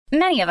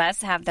Many of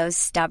us have those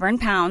stubborn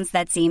pounds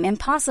that seem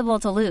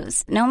impossible to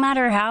lose, no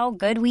matter how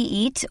good we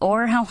eat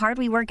or how hard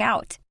we work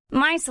out.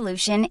 My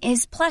solution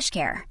is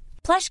PlushCare.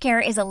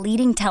 PlushCare is a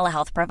leading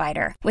telehealth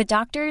provider with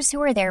doctors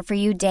who are there for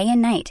you day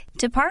and night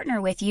to partner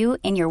with you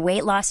in your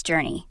weight loss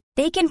journey.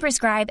 They can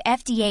prescribe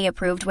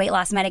FDA-approved weight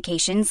loss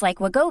medications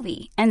like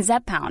Wegovy and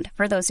Zepbound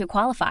for those who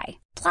qualify.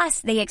 Plus,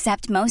 they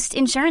accept most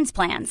insurance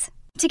plans.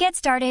 To get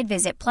started,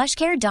 visit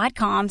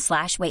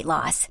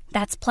plushcare.com/weightloss.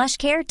 That's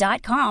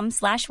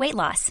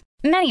plushcare.com/weightloss.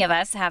 Many of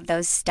us have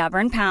those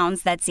stubborn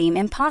pounds that seem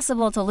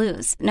impossible to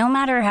lose, no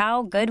matter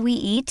how good we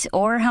eat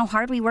or how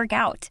hard we work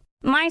out.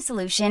 My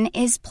solution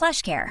is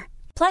PlushCare.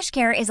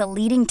 PlushCare is a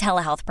leading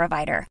telehealth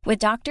provider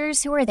with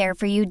doctors who are there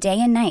for you day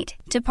and night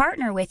to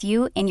partner with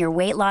you in your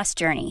weight loss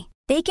journey.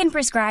 They can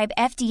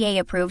prescribe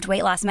FDA-approved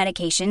weight loss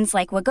medications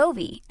like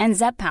Wegovy and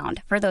Zepbound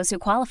for those who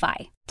qualify.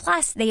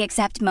 Plus, they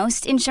accept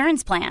most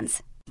insurance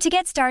plans. To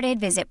get started,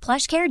 visit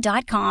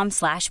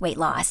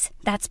plushcare.com/weightloss.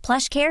 That's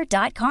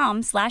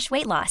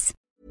plushcare.com/weightloss.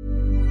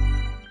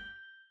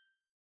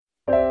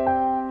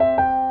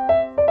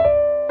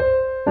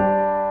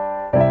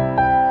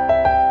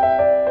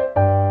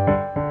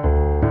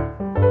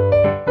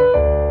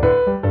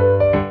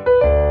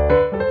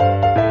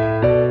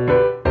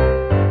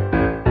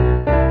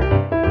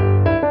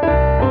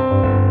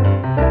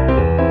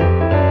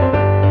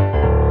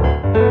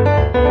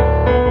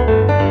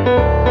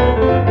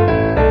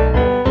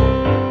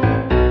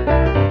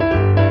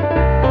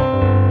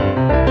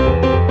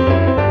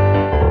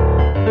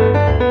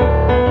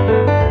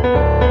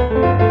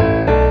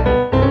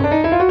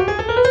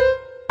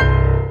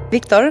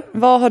 Viktor,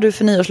 vad har du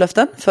för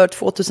nyårslöften för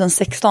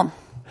 2016?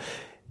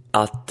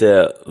 Att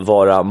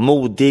vara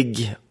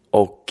modig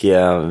och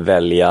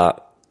välja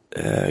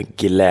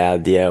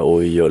glädje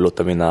och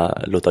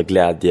låta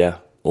glädje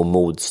och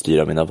mod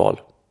styra mina val.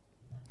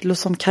 Det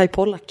låter som Kai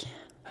Pollak.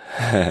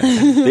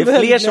 Det är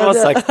fler som har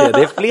sagt det.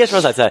 Det är fler som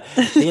har sagt så här.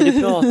 Det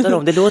du pratar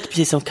om, det låter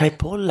precis som Kai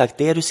Pollak.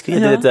 Det du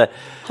skrev lite.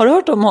 Har du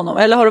hört om honom?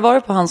 Eller har du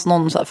varit på hans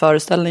någon så här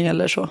föreställning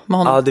eller så med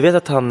honom? Ja, du vet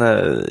att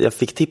jag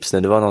fick tips nu.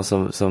 Det var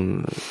någon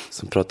som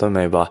pratade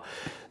med mig bara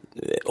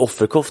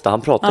offerkofta.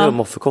 Han pratar ju om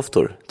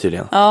offerkoftor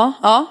tydligen.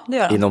 Ja, det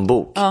gör han. I någon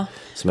bok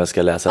som jag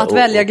ska läsa. Att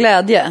välja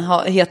glädje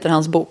heter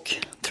hans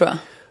bok, tror jag.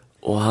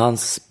 Och han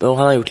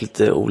har gjort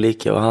lite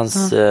olika. Och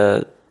hans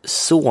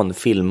son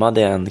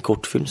filmade en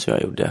kortfilm som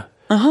jag gjorde.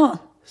 Aha.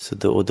 Så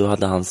då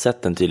hade han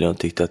sett den tydligen och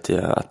tyckte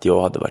att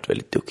jag hade varit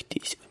väldigt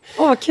duktig.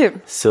 Vad kul.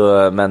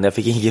 Men jag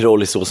fick ingen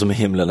roll i Så som i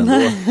himlen ändå.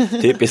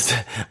 Typiskt.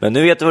 Men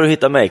nu vet du var du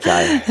hittar mig,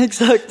 Kai.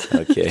 Exakt.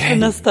 Okay. För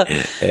nästa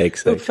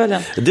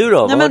uppföljaren. Du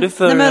då? Vad har du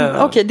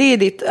för... Okej, det är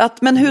ditt.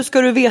 Men hur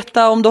ska du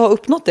veta om du har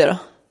uppnått det då?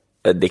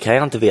 Det kan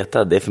jag inte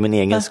veta. Det är för min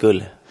egen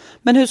skull.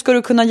 Men hur ska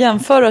du kunna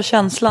jämföra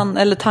känslan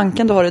eller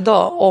tanken du har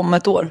idag om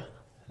ett år?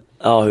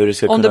 Ja, hur det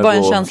ska om det bara är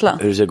en känsla.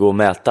 Hur det ska gå att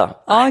mäta.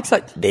 Ja,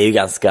 exakt. Det är ju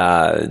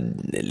ganska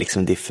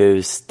liksom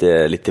diffust,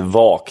 lite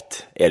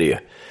vagt är det ju.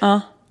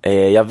 Ja.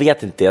 Jag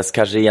vet inte, jag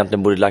kanske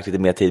egentligen borde lagt lite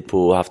mer tid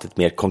på att haft ett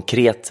mer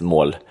konkret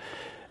mål.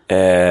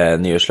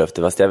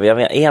 Nyårslöfte, fast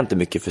jag är inte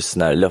mycket för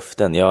såna här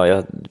löften.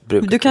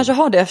 Du kanske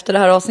har det efter det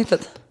här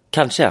avsnittet?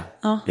 Kanske,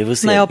 vi får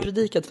se. När jag har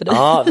predikat för dig.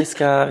 Ja,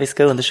 vi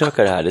ska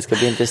undersöka det här, det ska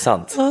bli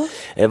intressant.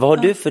 Vad har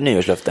du för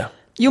nyårslöfte?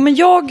 Jo, men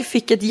jag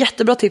fick ett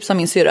jättebra tips av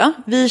min syra.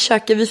 Vi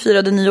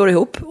firade nyår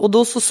ihop. Och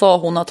då så sa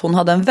hon att hon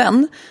hade en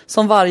vän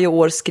som varje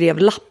år skrev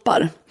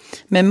lappar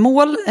med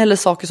mål eller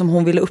saker som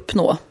hon ville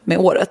uppnå med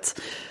året.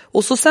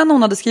 Och så sen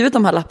hon hade skrivit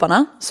de här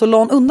lapparna så la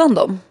hon undan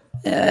dem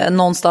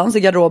någonstans i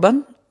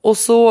garderoben. Och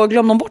så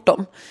glömde hon bort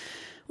dem.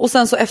 Och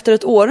sen så efter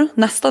ett år,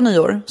 nästa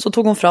nyår, så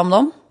tog hon fram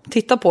dem,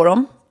 tittade på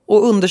dem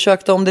och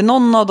undersökte om det är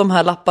någon av de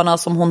här lapparna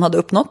som hon hade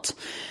uppnått.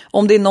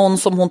 Om det är någon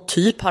som hon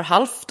typ har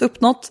halvt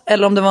uppnått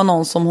eller om det var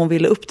någon som hon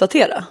ville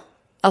uppdatera.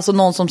 Alltså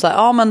någon som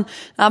säger, men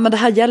det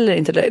här gäller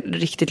inte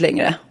riktigt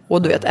längre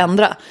och du vet,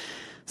 ändra.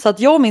 Så att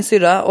jag och min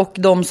syrra och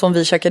de som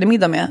vi käkade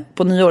middag med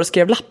på nyår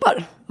skrev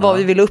lappar vad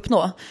vi ville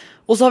uppnå.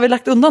 Och så har vi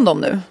lagt undan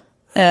dem nu.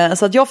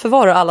 Så att jag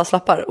förvarar alla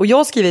lappar. Och jag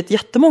har skrivit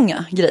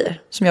jättemånga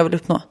grejer som jag vill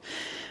uppnå.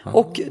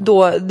 Och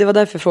då, det var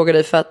därför jag frågade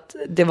dig, för att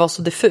det var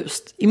så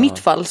diffust. I mitt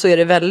fall så är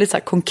det väldigt så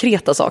här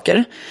konkreta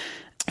saker.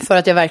 För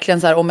att jag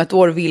verkligen så här, om ett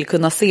år vill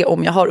kunna se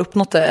om jag har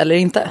uppnått det eller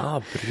inte.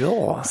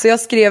 Bra. Så jag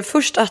skrev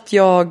först att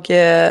jag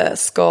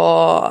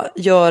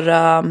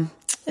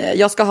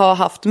ska ha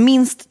haft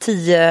minst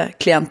 10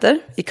 klienter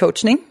i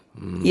coachning.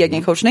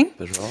 Egen coachning.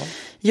 Bra.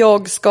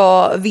 Jag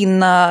ska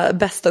vinna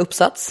bästa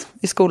uppsats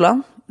i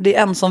skolan. Det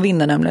är en som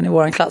vinner nämligen i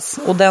våran klass.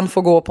 Och den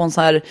får gå på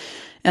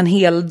en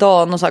hel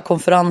dag, någon så här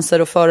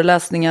konferenser och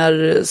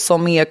föreläsningar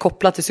som är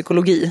kopplat till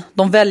psykologi.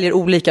 De väljer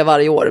olika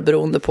varje år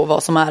beroende på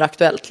vad som är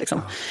aktuellt.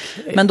 Liksom.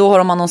 Okay. Men då har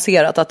de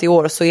annonserat att i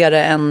år så är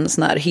det en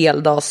sån här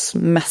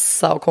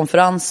heldagsmässa och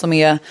konferens som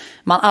är,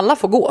 alla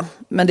får gå.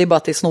 Men det är bara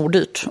att det är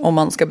snordyrt om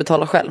man ska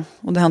betala själv.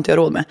 Och det har inte jag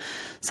råd med.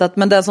 Så att,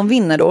 men den som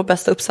vinner då,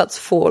 bästa uppsats,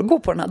 får gå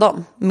på den här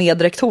dagen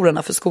med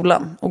rektorerna för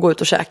skolan och gå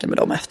ut och käka med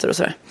dem efter och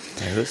sådär.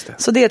 Ja, just det.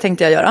 Så det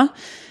tänkte jag göra.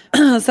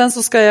 Sen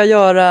så ska jag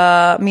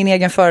göra min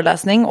egen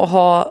föreläsning och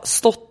ha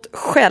stått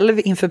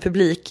själv inför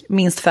publik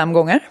minst 5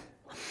 gånger.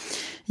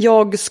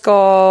 Jag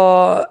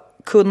ska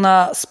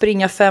kunna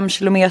springa 5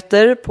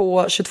 kilometer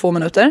på 22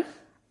 minuter.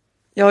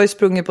 Jag har ju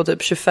sprungit på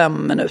typ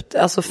 25 minuter.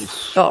 Alltså,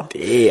 ja.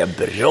 Det är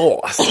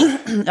bra.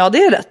 Ja,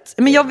 det är rätt.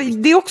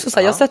 Men det är också så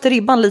här, jag sätter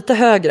ribban lite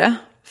högre.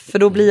 För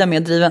då blir jag mer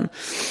driven.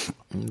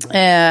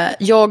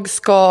 Jag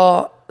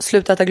ska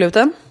sluta äta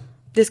gluten.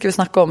 Det ska vi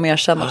snacka om mer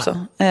sen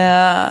också.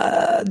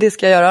 Det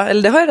ska jag göra.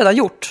 Eller det har jag redan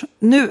gjort.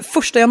 Nu,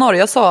 1 januari.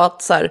 Jag sa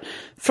att så här,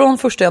 från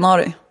 1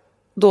 januari.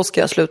 Då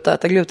ska jag sluta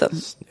äta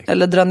gluten.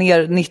 Eller dra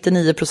ner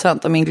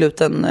 99% av min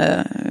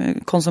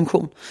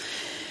glutenkonsumtion.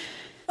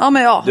 Ja,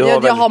 men ja,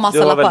 jag har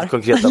massa lappar. Väldigt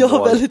konkreta mål. Jag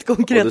har väldigt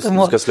konkreta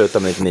mål. Du ska sluta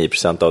med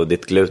 99% av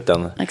ditt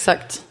gluten.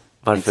 Exakt.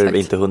 Varför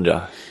inte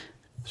 100,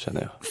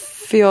 känner jag?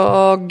 För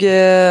jag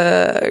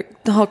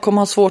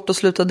kommer ha svårt att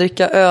sluta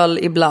dricka öl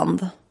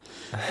ibland.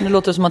 Nu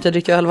låter det som att jag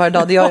dricker öl varje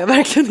dag. Det gör jag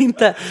verkligen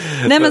inte.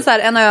 Nej, men så här,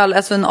 en öl,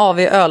 alltså en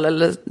AV-öl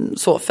eller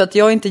så. För att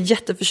jag är inte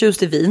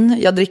jätteförtjust i vin.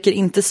 Jag dricker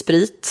inte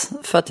sprit.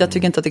 För att jag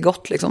tycker inte att det är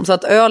gott liksom. Så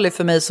att öl är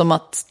för mig som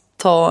att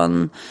ta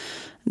en...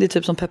 Det är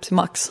typ som Pepsi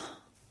Max.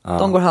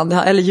 De går hand i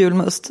hand. Eller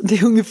julmust. Det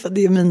är ungefär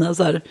det är mina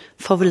så här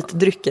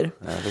favoritdrycker.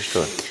 Jag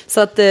förstår.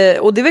 Så att,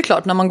 och det är väl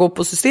klart, när man går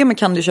på systemet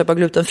kan du köpa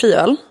glutenfri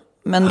öl.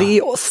 Men det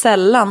är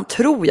sällan,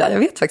 tror jag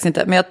vet faktiskt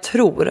inte. Men jag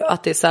tror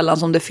att det är sällan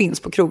som det finns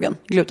på krogen,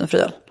 glutenfri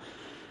öl.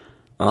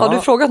 Har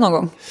du frågat någon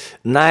gång?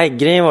 Nej,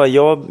 grejen var,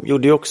 jag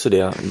gjorde ju också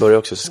det. Började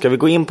också. Så ska vi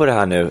gå in på det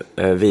här nu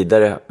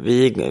vidare?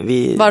 Vi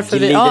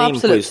glider in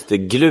på just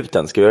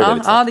gluten. Ska vi göra det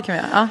lite? Ja, det kan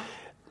vi göra. Ja.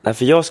 Nej,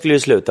 för jag skulle ju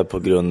sluta på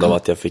grund av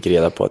att jag fick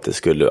reda på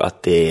att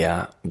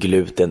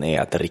gluten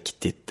är ett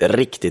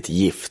riktigt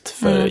gift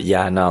för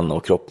hjärnan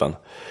och kroppen.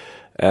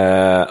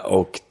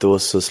 Och då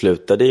så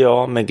slutade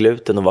jag med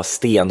gluten och var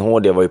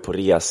stenhård. Jag var ju på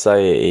resa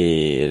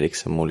i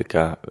liksom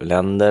olika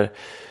länder.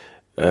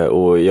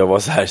 Och jag var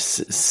så här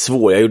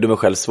svår. Jag gjorde mig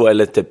själv svår.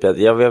 Eller typ,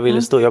 jag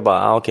ville stå. Jag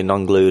bara, okej,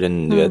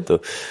 non-gluten, du vet.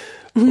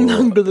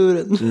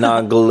 Non-gluten.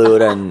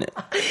 Non-gluten.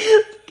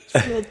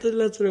 Det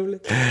lät så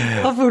roligt.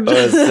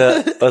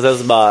 Och sen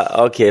så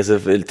bara, okej, så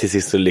till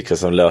sist så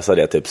lyckas de lösa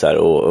det typ så här,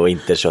 och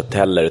inte kött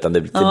heller, utan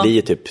det blir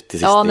ju typ till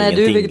sist ingenting.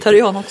 Du är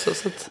vegetarian också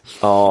så att...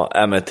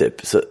 Ja, men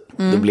typ så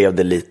då blev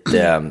det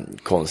lite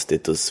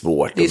konstigt och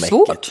svårt. Det är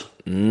svårt.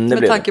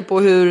 Med tanke på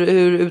hur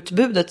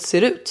utbudet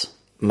ser ut.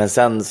 Men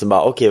sen så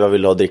bara, okej, vad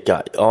vill du ha att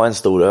dricka? Ja, en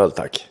stor öl,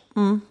 tack.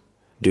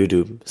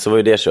 Så var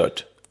ju det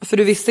kört. För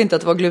du visste inte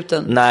att det var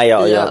gluten?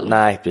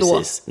 Nej,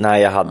 precis. Då.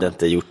 Nej, jag hade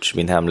inte gjort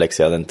min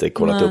hemläxa. Jag hade inte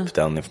kollat upp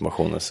den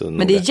informationen.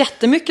 Men det är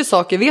jättemycket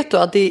saker. Vet du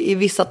att det i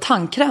vissa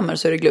tandkrämer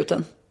så är det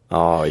gluten?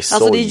 Ja, i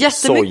alltså det är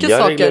jättemycket soja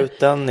saker. Är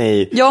gluten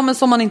i... Ja, men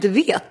som man inte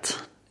vet.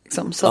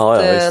 Liksom. Så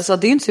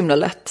att det är inte så himla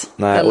lätt.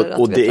 Nej,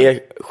 och det är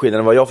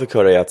skillnaden. Vad jag fick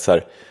höra är att så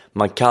här,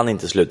 man kan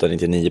inte sluta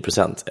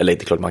 99%. Eller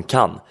inte klart man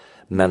kan.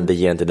 Men det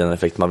ger inte den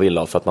effekt man vill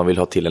ha. För att man vill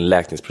ha till en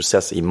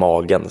läkningsprocess i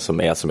magen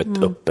som är som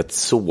ett öppet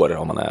sår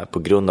om man är på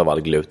grund av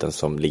all gluten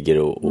som ligger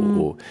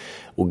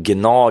och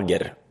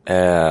gnager.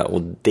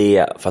 Och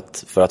det,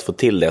 för att få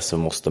till det så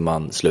måste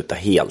man sluta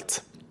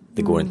helt.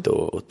 Det går inte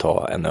att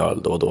ta en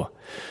öl då och då.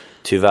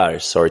 Tyvärr,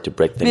 sorry to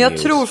break the news. Men jag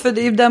tror, för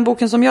det är den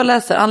boken som jag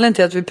läser, anledningen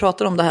till att vi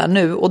pratar om det här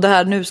nu. Och det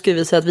här nu ska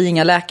vi säga att vi är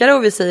inga läkare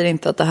och vi säger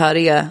inte att det här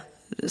är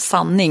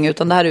sanning,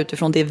 utan det här är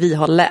utifrån det vi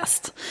har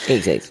läst.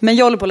 Exakt. Men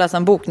jag håller på att läsa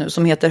en bok nu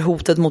som heter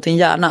Hotet mot din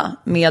hjärna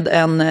med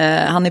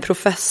han är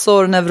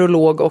professor,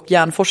 neurolog och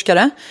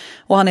hjärnforskare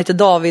och han heter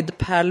David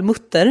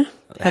Perlmutter.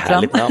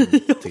 Härligt namn,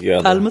 tycker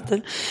jag.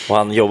 Perlmutter. Och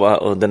han jobbar,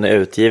 och den är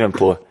utgiven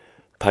på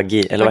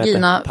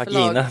Pagina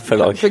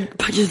förlag.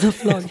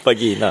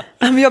 Pagina.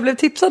 Men jag blev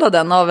tipsad av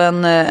den av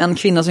en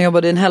kvinna som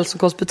jobbade i en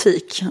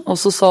hälsokostbutik och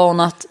så sa hon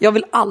att jag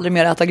vill aldrig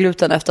mer äta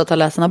gluten efter att ha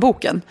läst den här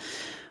boken.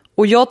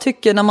 Och jag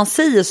tycker när man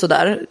säger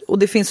sådär, och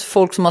det finns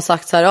folk som har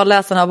sagt så här, ja,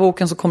 läs den här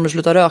boken så kommer du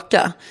sluta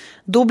röka.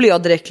 Då blir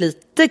jag direkt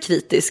lite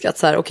kritisk att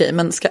så här, okej,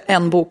 men ska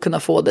en bok kunna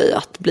få dig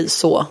att bli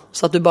så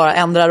att du bara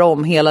ändrar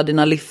om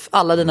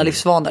alla dina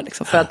livsvanor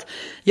liksom? För att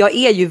jag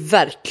är ju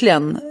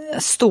verkligen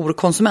stor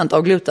konsument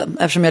av gluten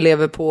eftersom jag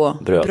lever på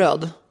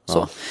bröd. Så.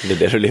 Ja, det är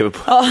det du lever på.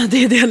 Ja,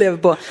 det är det jag lever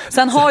på.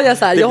 Sen har jag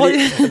så här,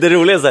 det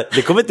roliga är så här,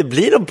 det kommer inte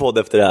bli någon podd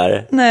efter det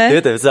här. Nej. Du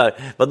vet det, så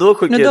här, vadå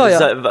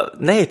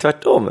nej,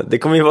 tvärtom. Det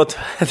kommer ju vara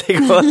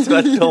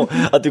tvärtom.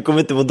 Att du kommer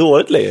inte må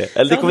dåligt längre.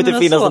 Eller det kommer inte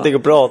finnas någonting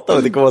att prata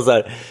om. Det kommer vara så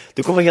här,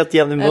 du kommer helt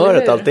jämn i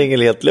humöret, allting är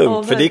helt lugnt.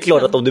 Ja, för det är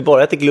klart att om du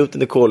bara äter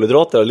gluten och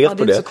kolhydrater och lever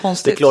på det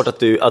är klart att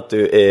du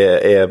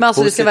är men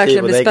alltså det ska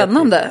verkligen bli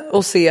spännande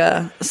att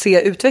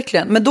se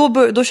utvecklingen. Men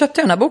då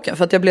köpte jag den här boken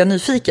för att jag blev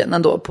nyfiken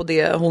ändå på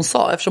det hon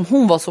sa, eftersom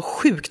hon var så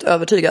sjukt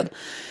övertygad.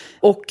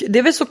 Och det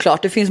är väl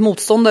såklart, det finns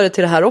motståndare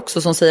till det här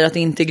också som säger att det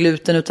inte är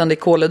gluten utan det är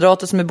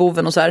kolhydrater som är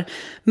boven och så här.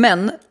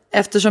 Men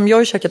eftersom jag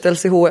har käkat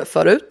LCHF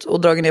förut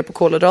och dragit ner på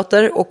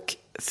kolhydrater, och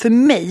för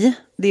mig,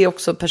 det är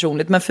också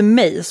personligt, men för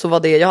mig så var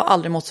det, jag har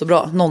aldrig mått så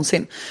bra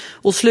någonsin.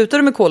 Och slutar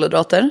du med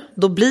kolhydrater,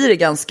 då blir det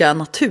ganska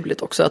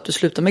naturligt också att du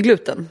slutar med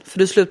gluten. För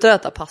du slutar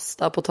äta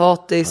pasta,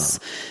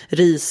 potatis,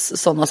 ris,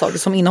 sådana saker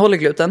som innehåller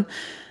gluten.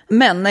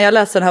 Men när jag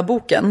läser den här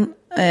boken,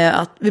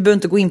 att vi behöver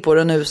inte gå in på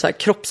det nu så här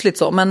kroppsligt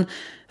så, men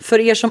För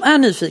er som är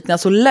nyfikna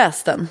så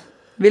läs den.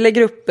 Vi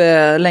lägger upp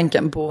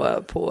länken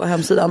på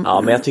hemsidan.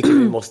 Ja, men jag tycker vi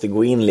måste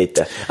gå in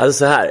lite. Alltså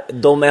så här,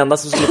 de enda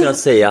som skulle kunna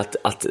säga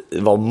att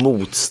vara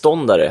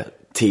motståndare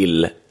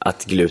till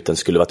att gluten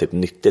skulle vara typ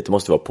nyttigt, det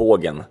måste vara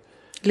Pågen.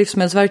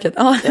 Livsmedelsverket.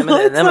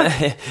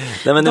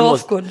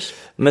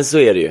 Men så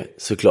är det ju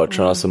såklart,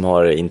 sådana som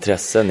har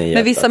intressen i.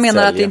 Men vissa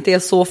menar att det inte är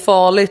så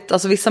farligt.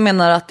 Alltså vissa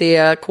menar att det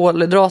är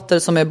kolhydrater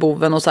som är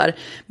boven och så här.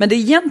 Men det är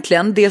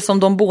egentligen det som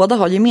de båda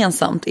har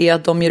gemensamt är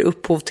att de ger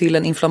upphov till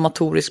en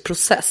inflammatorisk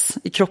process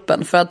i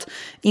kroppen. För att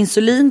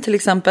insulin till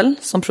exempel,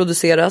 som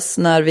produceras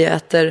när vi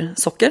äter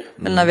socker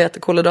eller när vi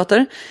äter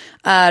kolhydrater,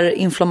 är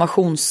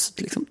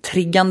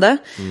inflammationstriggande.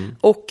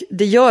 Och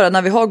det gör att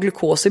när vi har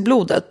glukos i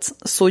blodet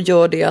så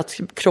gör det att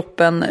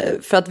kroppen,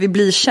 för att vi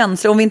blir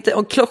känsliga, om vi inte,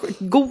 jag kan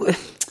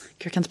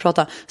inte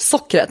prata,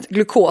 sockret,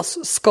 glukos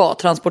ska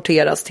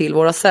transporteras till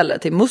våra celler,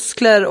 till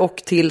muskler och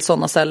till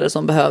sådana celler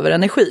som behöver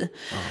energi.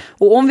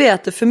 Och om vi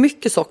äter för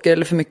mycket socker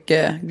eller för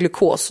mycket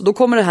glukos, då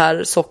kommer det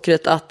här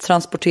sockret att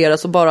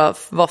transporteras och bara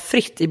vara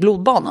fritt i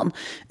blodbanan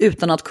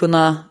utan att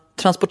kunna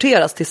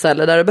transporteras till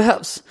celler där det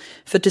behövs.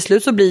 För till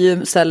slut så blir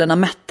ju cellerna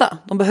mätta.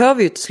 De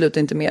behöver ju till slut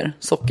inte mer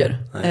socker.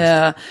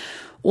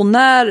 Och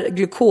när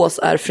glukos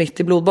är fritt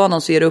i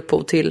blodbanan så ger det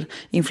upphov till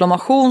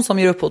inflammation som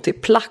ger upphov till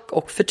plack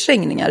och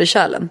förträngningar i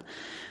kärlen.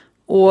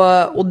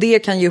 Och det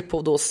kan ge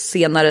upphov då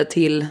senare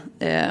till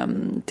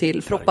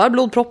proppar,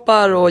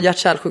 blodproppar och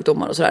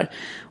hjärt-kärlsjukdomar och sådär.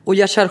 Och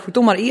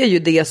hjärt-kärlsjukdomar är ju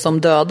det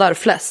som dödar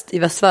flest i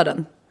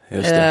västvärlden.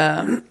 Just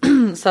det.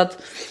 Så att,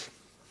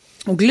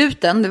 och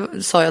gluten, det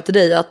sa jag till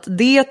dig, att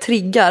det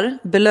triggar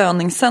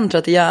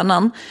belöningscentrat i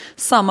hjärnan.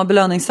 Samma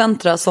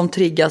belöningscentra som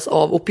triggas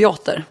av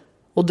opiater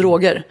och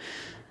droger.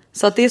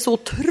 Så att det är så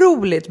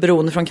otroligt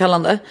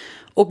beroendeframkallande.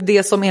 Och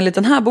det som enligt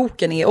den här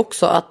boken är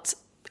också att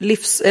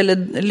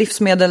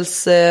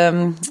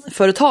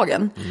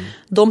livsmedelsföretagen,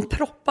 de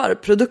proppar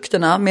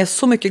produkterna med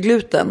så mycket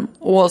gluten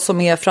och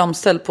som är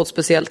framställd på ett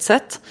speciellt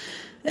sätt.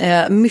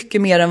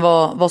 Mycket mer än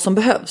vad som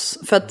behövs.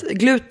 För att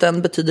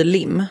gluten betyder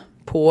lim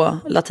på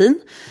latin.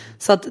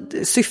 Så att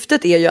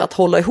syftet är ju att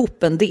hålla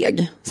ihop en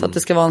deg. Så att det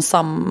ska vara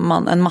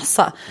en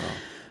massa.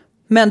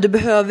 Men du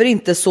behöver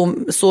inte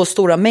så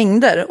stora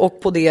mängder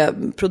och på det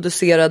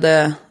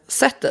producerade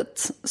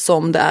sättet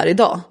som det är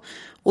idag.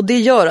 Och det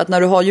gör att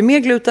när du har ju mer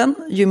gluten,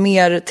 ju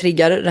mer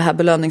triggar det här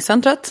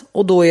belöningscentret.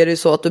 Och då är det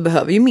så att du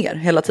behöver ju mer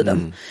hela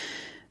tiden.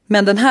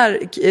 Men den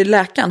här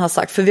läkaren har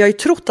sagt, för vi har ju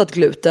trott att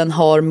gluten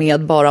har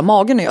med bara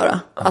magen att göra.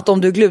 Att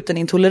om du är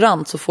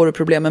glutenintolerant så får du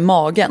problem med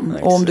magen.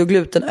 Och om du är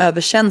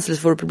glutenöverkänslig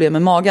så får du problem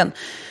med magen.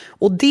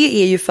 Och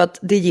det är ju för att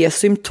det ger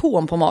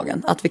symptom på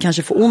magen. Att vi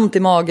kanske får ont i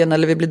magen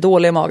eller vi blir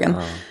dåliga i magen.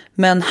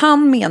 Men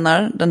han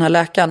menar, den här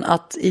läkaren,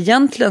 att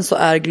egentligen så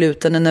är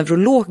gluten en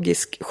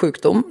neurologisk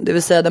sjukdom. Det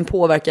vill säga den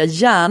påverkar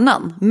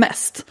hjärnan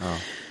mest.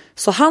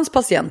 Så hans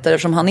patienter,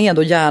 eftersom han är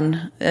då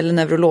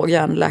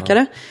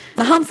hjärnläkare.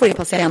 När han får in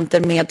patienter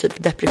med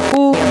typ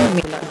depression,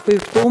 med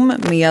sjukdom,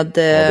 med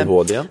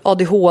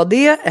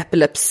ADHD,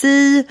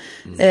 epilepsi,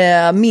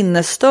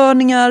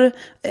 minnesstörningar,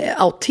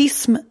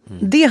 autism.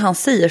 Det han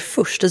säger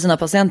först till sina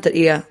patienter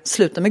är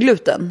sluta med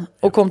gluten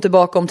och kom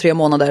tillbaka om 3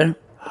 månader.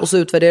 Och så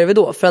utvärderar vi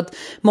då. För att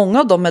många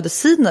av de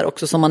mediciner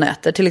också som man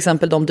äter, till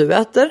exempel de du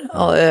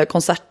äter,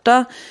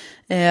 Concerta,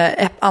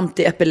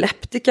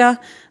 antiepileptika,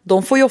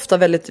 de får ju ofta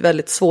väldigt,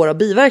 väldigt svåra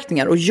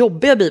biverkningar och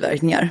jobbiga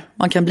biverkningar.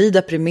 Man kan bli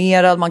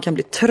deprimerad, man kan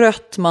bli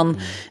trött. Men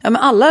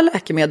alla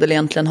läkemedel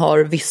egentligen har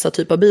vissa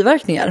typer av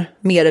biverkningar,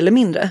 mer eller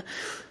mindre.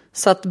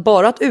 Så att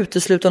bara att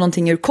utesluta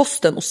någonting ur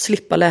kosten och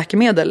slippa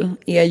läkemedel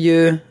är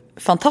ju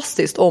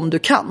fantastiskt om du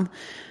kan.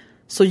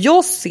 Så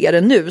jag ser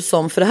det nu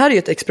som, för det här är ju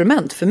ett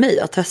experiment för mig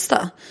att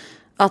testa,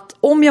 att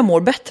om jag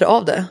mår bättre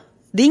av det,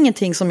 det är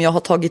ingenting som jag har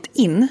tagit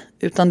in,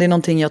 utan det är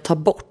någonting jag tar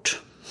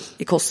bort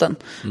i kosten.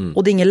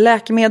 Och det är inga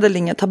läkemedel,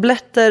 inga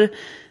tabletter.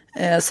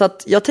 Så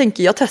att jag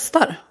tänker, jag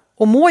testar.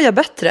 Och mår jag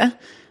bättre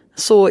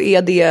så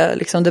är det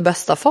liksom det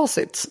bästa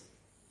facit.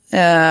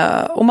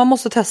 Och man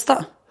måste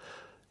testa.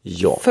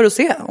 Ja. För att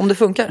se om det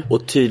funkar.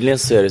 Och tydligen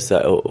så är det så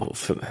här,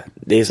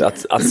 det är så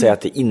att säga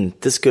att det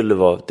inte skulle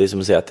vara, det är som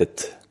att säga att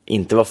det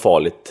inte var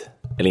farligt.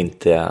 Eller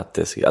inte att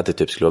det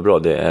typ skulle vara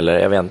bra, eller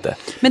jag vet inte.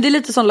 Men det är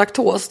lite som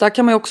laktos. Där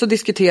kan man ju också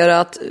diskutera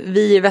att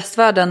vi i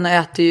västvärlden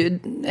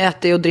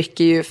äter och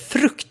dricker ju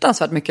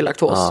fruktansvärt mycket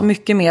laktos. Ja.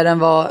 Mycket mer än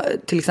vad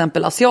till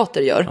exempel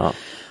asiater gör. Ja.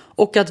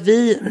 Och att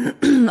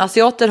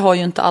asiater har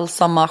ju inte alls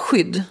samma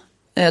skydd.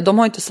 De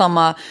har inte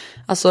samma,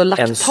 alltså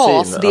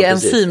laktas, det är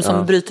enzym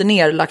som bryter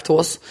ner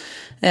laktos.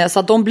 Så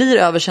att de blir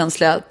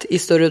överkänsliga i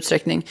större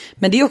utsträckning.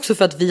 Men det är också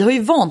för att vi har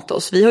ju vant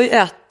oss. Vi har ju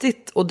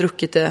ätit och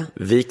druckit det.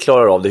 Vi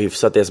klarar av det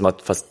hyfsat. Det är som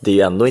att, fast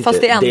det är ändå inte,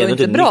 det är ändå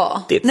inte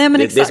bra. Nej, men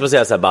det är som att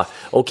säga så här, bara,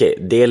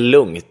 okej, det är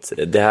lugnt.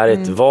 Det här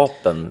är ett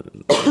vapen.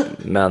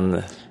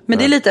 Men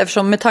det är lite,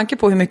 eftersom med tanke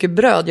på hur mycket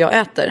bröd jag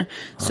äter,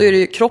 så är det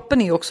ju,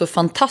 kroppen är ju också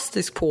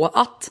fantastisk på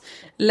att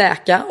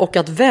läka och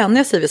att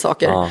vänja sig vid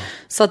saker. Ja.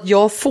 Så att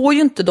jag får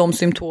ju inte de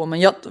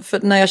symptomen. För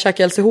när jag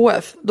käkade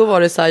LCHF, då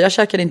var det så här, jag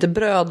käkade inte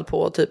bröd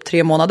på typ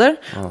 3 månader.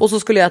 Ja. Och så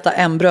skulle jag äta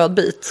en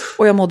brödbit.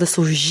 Och jag mådde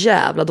så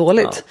jävla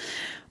dåligt. Ja.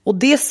 Och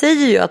det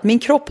säger ju att min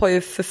kropp har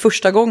ju för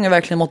första gången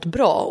verkligen mått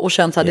bra och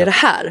känt att det är det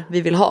här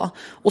vi vill ha.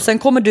 Och sen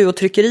kommer du och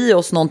trycker i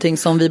oss någonting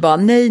som vi bara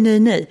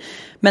nej.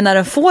 Men när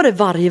den får det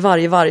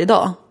varje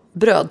dag,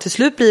 bröd, till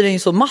slut blir den ju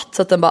så matt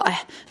så att den bara,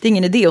 det är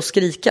ingen idé att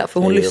skrika för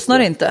hon lyssnar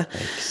inte.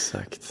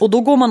 Exakt. Och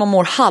då går man och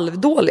mår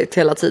halvdåligt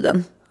hela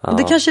tiden. Och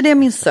det kanske det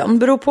min sömn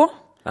beror på.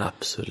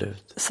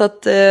 Absolut. Så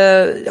att,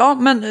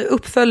 men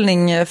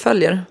uppföljning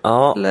följer.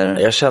 Ja, eller?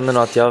 Jag känner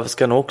nog att jag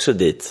ska nog också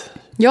dit.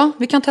 Ja,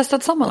 vi kan testa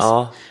tillsammans.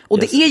 Ja, och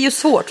det är ju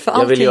svårt för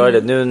allting. Jag vill göra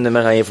det. Nu med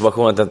den här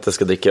informationen att jag inte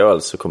ska dricka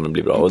öl så kommer det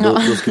bli bra. Och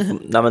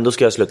då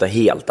ska jag sluta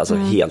helt. Alltså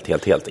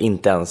helt.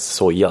 Inte ens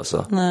soja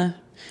alltså. Nej.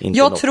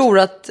 Jag tror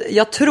att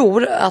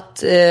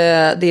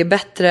det är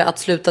bättre att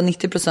sluta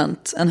 90%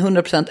 än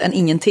 100% än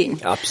ingenting.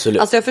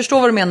 Absolut. Alltså jag förstår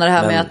vad du menar det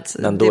här med att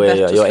men då det är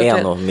bättre jag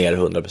är nog mer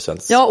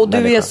 100%. Ja, och du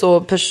människa.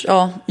 är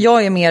så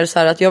jag är mer så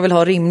här att jag vill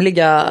ha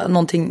rimliga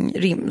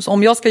Så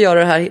om jag ska göra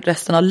det här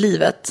resten av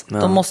livet,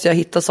 då måste jag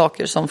hitta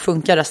saker som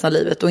funkar resten av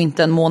livet och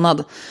inte en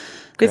månad.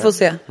 Vi får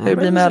se hur det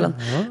blir med ölen.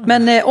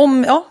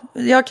 Men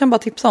jag kan bara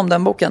tipsa om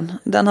den boken.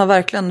 Den har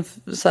verkligen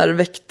så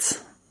här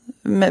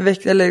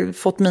eller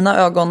fått mina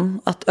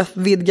ögon att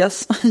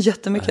vidgas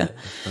jättemycket.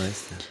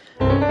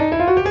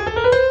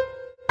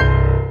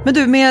 Men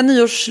du, med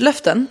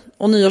nyårslöften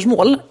och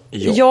nyårsmål.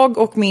 Jag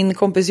och min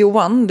kompis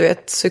Johan, du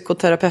vet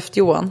psykoterapeut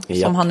Johan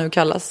som han nu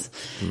kallas.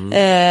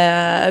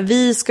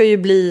 Vi ska ju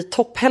bli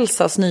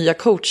Topphälsas nya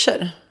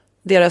coacher.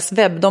 Deras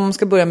de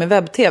ska börja med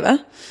webb-tv.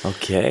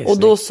 Okay, och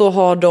då så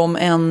har de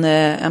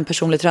en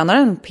personlig tränare,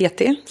 en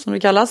PT som det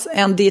kallas,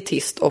 en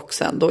dietist och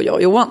sen då jag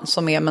och Johan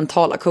som är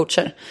mentala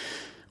coacher.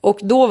 Och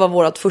då var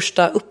vårt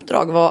första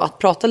uppdrag att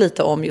prata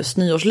lite om just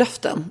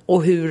nyårslöften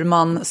och hur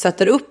man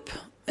sätter upp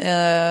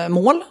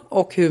mål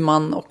och hur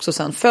man också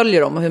sen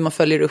följer dem och hur man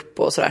följer upp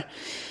och sådär.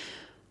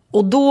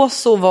 Och då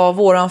så var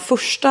våran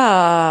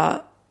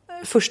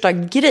första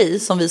grej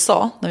som vi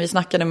sa när vi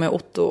snackade med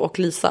Otto och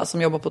Lisa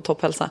som jobbar på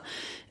Topphälsa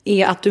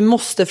är att du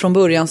måste från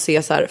början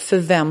se så här, för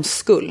vems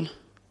skull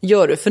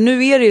gör du? För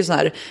nu är det ju så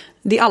här,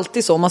 det är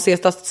alltid så, om man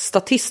ser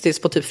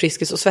statistiskt på typ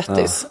Friskis och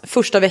Svettis.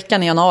 Första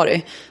veckan i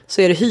januari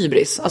så är det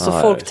hybris. Alltså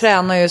folk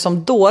tränar ju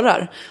som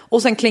dårar.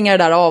 Och sen klingar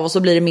det där av och så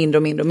blir det mindre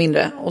och mindre och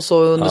mindre. Och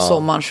så under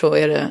sommaren så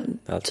är det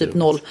typ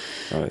 0.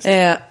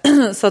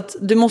 Så att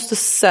du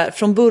måste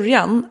från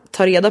början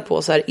ta reda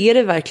på så här, är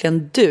det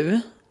verkligen du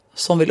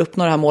som vill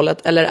uppnå det här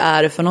målet? Eller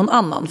är det för någon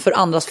annan? För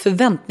andras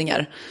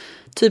förväntningar?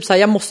 Typ så här,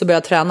 jag måste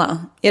börja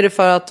träna. Är det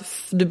för att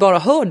du bara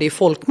hör det i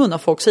folkmun när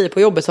folk säger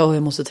på jobbet så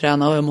jag måste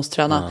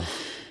träna.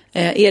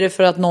 Är det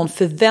för att någon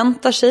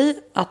förväntar sig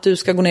att du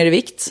ska gå ner i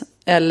vikt?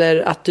 Eller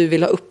att du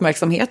vill ha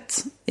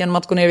uppmärksamhet genom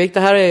att gå ner i vikt? Det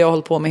här har jag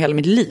hållit på med hela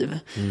mitt liv.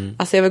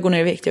 Alltså jag vill gå ner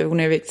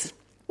i vikt.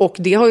 Och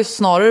det har ju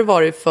snarare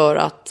varit för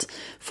att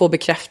få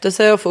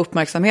bekräftelse och få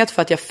uppmärksamhet.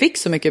 För att jag fick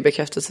så mycket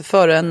bekräftelse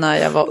före när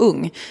jag var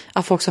ung.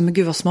 Att folk sa, men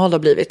gud vad smal det har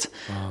blivit.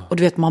 Och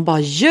du vet, man bara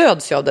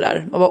göds av det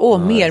där. Man bara,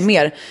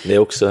 mer. Det är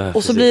också,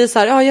 och så blir det så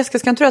här, Jessica,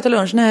 ska inte du äta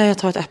lunch? Nej, jag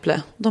tar ett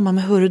äpple. Och de bara,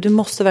 men hörru, du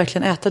måste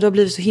verkligen äta. Du har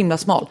blivit så himla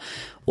smal.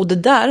 Och det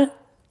där,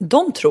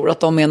 de tror att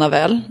de menar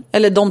väl.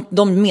 Eller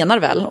de menar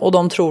väl. Och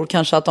de tror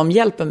kanske att de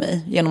hjälper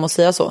mig genom att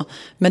säga så.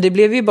 Men det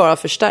blev ju bara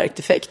förstärkt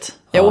effekt.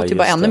 Jag åt ju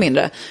bara ännu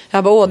mindre.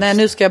 Jag bara,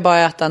 nu ska jag bara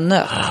äta en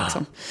nöt.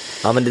 Liksom.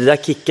 Ja, men det där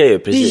kickar ju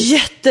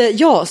precis.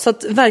 Så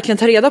att verkligen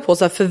ta reda på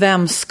så här, för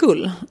vems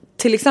skull.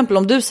 Till exempel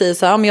om du säger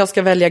så här, jag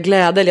ska välja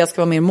glädje eller jag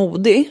ska vara mer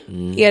modig.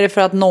 Är det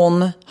för att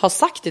någon har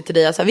sagt det till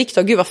dig? Så här,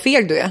 Victor, gud vad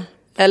feg du är.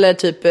 Eller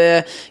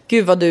typ,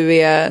 gud vad du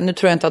är, nu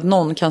tror jag inte att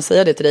någon kan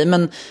säga det till dig.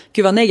 Men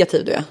gud vad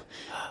negativ du är.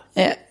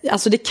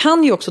 Alltså det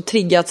kan ju också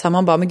trigga att så här,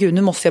 man bara, men gud,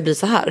 nu måste jag bli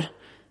så här.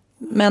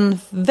 Men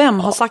vem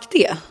har sagt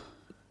det?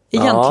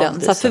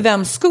 Egentligen, så här, för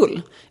vems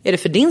skull? Är det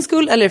för din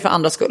skull eller är det för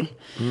andras skull?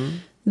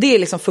 Det är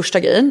liksom första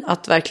grejen,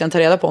 att verkligen ta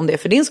reda på om det är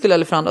för din skull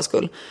eller för andras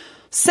skull.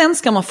 Sen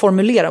ska man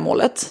formulera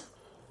målet.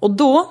 Och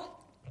då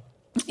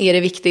är det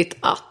viktigt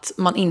att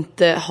man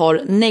inte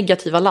har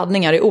negativa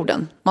laddningar i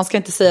orden. Man ska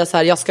inte säga så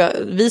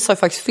här, vi sa ju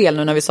faktiskt fel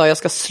nu när vi sa jag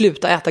ska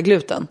sluta äta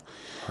gluten.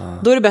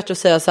 Då är det bättre att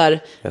säga så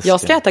här,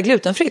 jag ska äta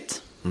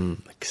glutenfritt.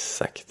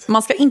 Exakt.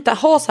 Man ska inte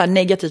ha så här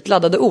negativt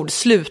laddade ord.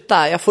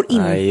 Sluta, jag får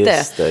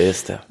inte.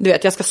 Just det. Du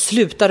vet, jag ska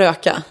sluta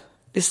röka.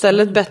 Det är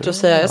istället bättre att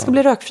säga jag ska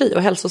bli rökfri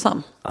och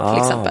hälsosam.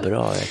 Till exempel.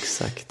 Bra,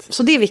 exakt.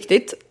 Så det är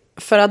viktigt.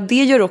 För att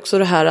det gör också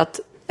det här att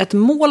ett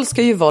mål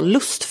ska ju vara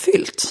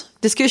lustfyllt.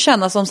 Det ska ju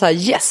kännas som så här,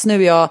 yes,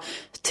 nu är jag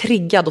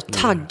triggad och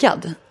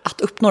taggad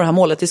att uppnå det här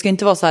målet. Det ska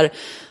inte vara så här,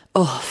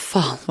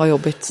 fan vad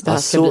jobbigt det här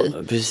ska bli.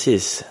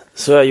 Precis.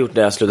 Så har jag gjort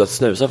när jag har slutat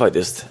snusa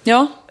faktiskt.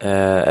 Ja.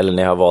 Eller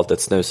när jag har valt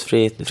ett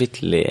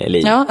snusfritt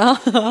liv. Ja.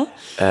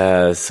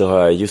 Så har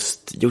jag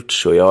just gjort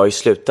så. Jag har ju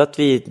slutat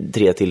vid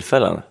 3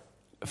 tillfällen.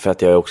 För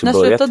att jag också när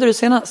slutade du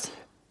senast?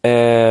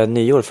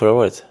 Nyår förra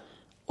året.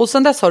 Och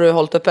sen dess har du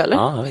hållit upp eller?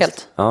 Ja,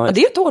 helt. Ja,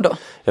 det är ett år då.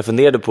 Jag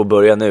funderade på att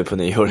börja nu på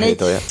nyår. Nej.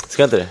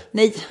 Ska inte det?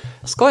 Nej,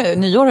 ska jag?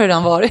 Nyår har ju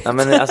redan varit. Ja,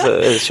 men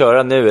alltså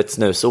köra nu ett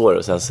snusår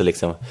och sen så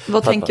liksom.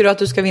 Vad tänker du att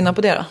du ska vinna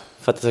på det då?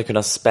 För att jag ska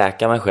kunna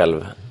späka mig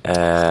själv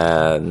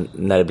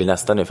när det blir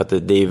nästa nu. För att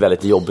det är ju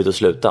väldigt jobbigt att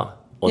sluta.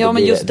 Och Ja, då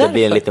men just det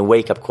blir en därför. liten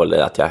wake-up call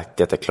att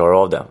jag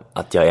klarar av det.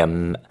 Att jag är,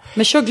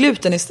 Men kör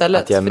gluten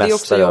istället, att jag är för det är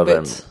också mästare över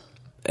jobbigt.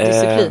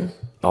 Disciplin.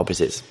 Ja,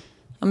 precis.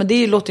 Ja, men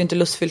det låter ju inte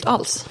lustfyllt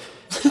alls.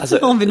 Alltså,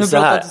 Om vi nu så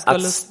pratar här, att det ska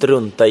att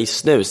strunta i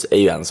snus är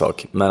ju en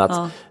sak. Men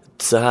att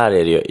så här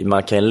är det ju.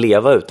 Man kan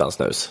leva utan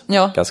snus.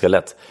 Ja. Ganska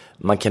lätt.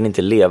 Man kan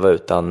inte leva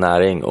utan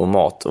näring och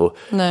mat. Och,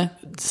 Nej.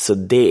 så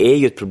det är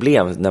ju ett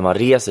problem när man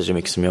reser så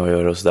mycket som jag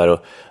gör och sådär. Och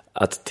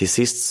att till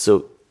sist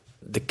så,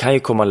 det kan ju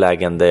komma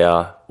lägen där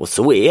jag, och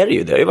så är det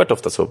ju. Det har ju varit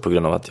ofta så på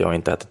grund av att jag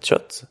inte ätit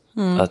kött.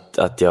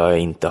 Att jag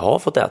inte har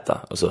fått äta.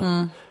 Och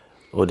så.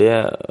 Och det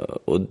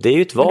är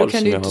ju ett val Men då kan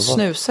som du ju jag inte har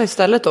valt. snusa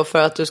istället då för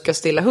att du ska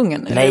stilla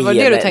hungern. Nej, var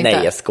det du tänkte? nej,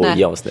 jag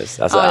skojar om snus.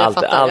 Alltså, Ja, jag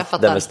allt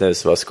fattar. det med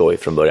snus var skoj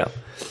från början.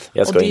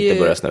 Jag ska Och det är inte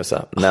ju- börja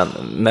snusa.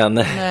 Men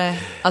Nej.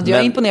 Att jag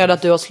är imponerad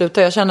att du har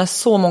slutat. Jag känner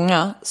så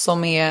många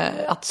som är,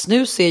 att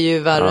snus är ju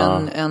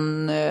värre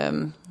än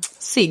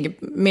cigg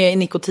med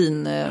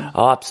nikotinmängd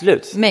ja,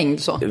 absolut.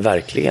 så.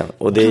 Verkligen.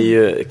 Och det är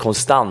ju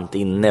konstant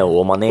inne. Och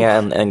om man är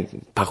en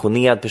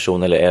passionerad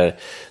person eller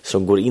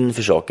som går in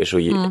för saker så,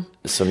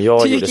 som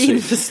jag Du gjorde. gick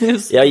in för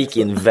snus. Jag gick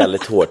in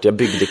väldigt hårt. Jag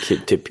byggde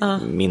typ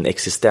min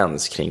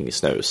existens kring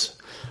snus.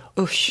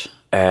 Usch.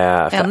 För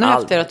Ännu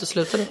häftigare att du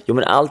slutade. Jo,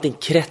 men allting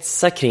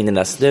kretsar kring den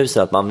där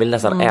snusen. Att man vill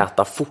nästan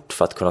äta fort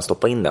för att kunna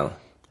stoppa in den.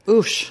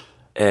 Usch.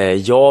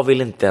 Jag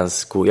vill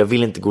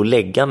inte gå och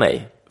lägga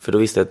mig. För då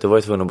visste jag att du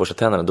var tvungen att borsta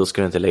tänderna. Då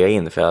skulle jag inte lägga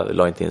in, för jag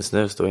la inte in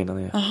snus då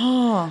innan jag...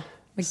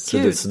 Men Så,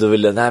 gud. så då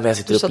ville jag, nej men jag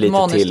sitter Du upp satt lite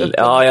maniskt till. uppe.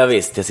 Ja, jag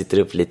visst, jag sitter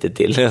upp lite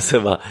till. Så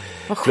bara,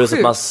 plus att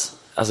sjukt. man,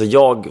 alltså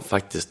jag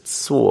faktiskt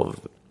sov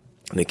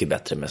mycket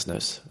bättre med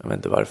snus. Jag vet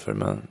inte varför,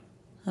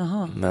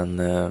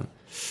 men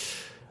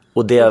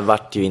och det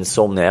vart ju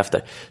insomnia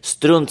efter.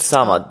 Strunt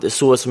samma.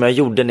 Så som jag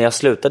gjorde när jag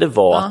slutade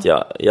var att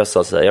jag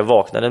sa så här, jag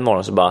vaknade en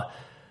morgon så bara,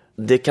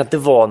 det kan inte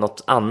vara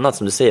något annat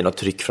som du säger, något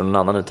tryck från någon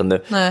annan, utan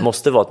det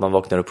måste vara att man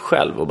vaknar upp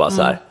själv och bara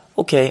så här,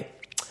 okej,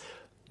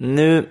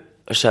 nu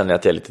känner jag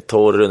att jag är lite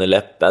torr under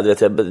läppen.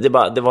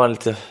 Det var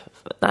lite,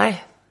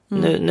 nej,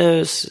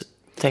 nu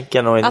tänker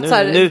jag nog Att så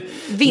här, nu har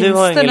jag ingen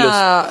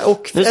vinsterna lust.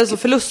 och Nu ska- alltså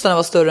förlusterna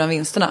var större än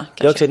vinsterna.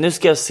 Jag har Kanske. sagt, nu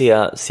ska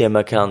jag se om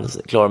jag kan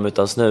klara mig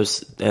utan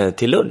snus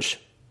till lunch.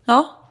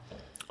 Ja.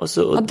 Och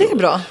så, Ja, det är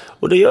bra.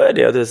 Och då gör jag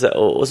det. Och, det är så här,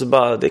 och så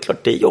bara, det är klart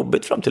det är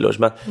jobbigt fram till lunch.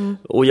 Men,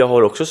 och jag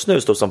har också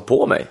snusdosan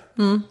på mig.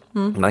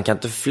 Man kan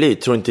inte fly,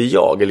 tror inte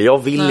jag. Eller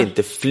jag vill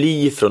inte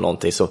fly från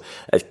någonting som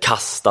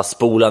kasta,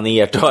 spola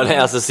ner,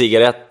 alltså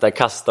cigaretter,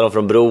 kasta dem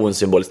från bron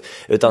symboliskt.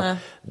 Utan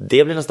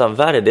det blir nästan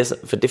värre.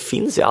 För det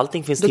finns ju,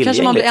 allting finns Då tillgängligt.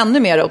 kanske man blir ännu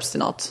mer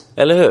obstinat.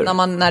 Eller hur?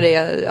 När det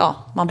är,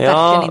 man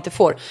verkligen inte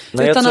får.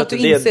 Nej, jag Utan tror att du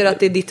att det- inser att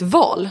det är ditt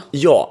val.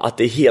 Ja, att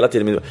det är hela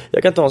tiden.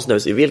 Jag kan ta en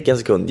snus i vilken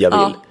sekund jag vill.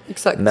 Ja,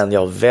 exakt. Men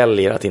jag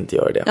väljer att inte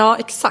göra det. Ja,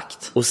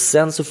 exakt. Och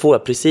sen så får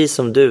jag, precis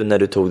som du när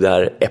du tog det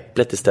här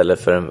äpplet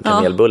istället för en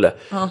kanelbulle,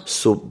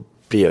 så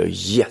blir jag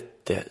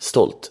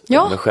jättestolt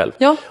över mig själv.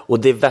 Ja. Och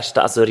det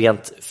värsta, alltså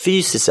rent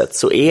fysiskt sett,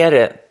 så är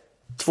det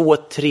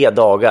 2-3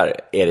 dagar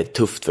är det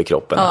tufft för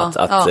kroppen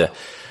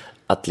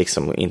att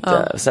liksom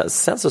inte,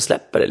 sen så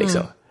släpper det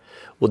liksom.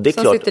 Och det är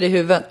Sen klart, sitter det i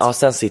huvudet. Ja,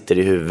 sen sitter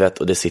det i huvudet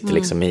och det sitter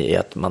liksom i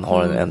att man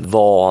har en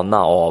vana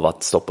av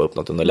att stoppa upp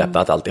något under läppen,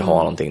 att alltid ha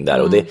någonting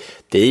där. Och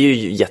det är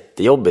ju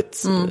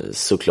jättejobbigt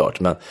såklart,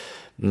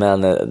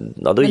 men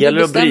då du gäller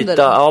det att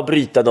bestämde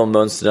bryta de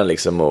mönstren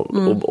liksom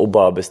och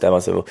bara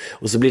bestämma sig.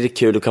 Och så blir det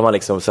kul, då kan man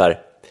liksom så här,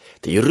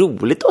 det är ju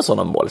roligt att ha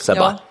sådana mål. Så här,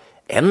 bara,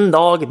 en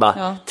dag,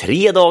 bara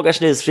 3 dagar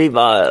snusfri,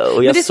 bara, och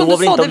Men jag det är som sover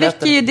du sa, inte om det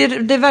väcker nätterna.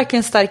 ju, det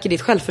verkligen stärker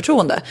ditt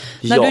självförtroende.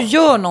 När Ja. du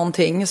gör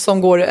någonting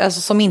som går,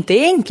 alltså, som inte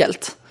är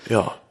enkelt.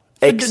 Ja,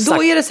 För exakt.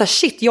 då är det så här,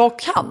 shit, jag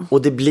kan.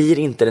 Och det blir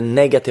inte den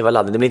negativa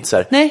laddningen. Det blir inte så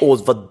här, Nej.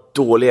 vad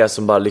dålig jag är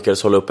som bara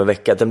lyckades hålla upp en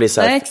vecka. Den blir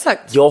så här, Nej,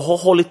 exakt. jag har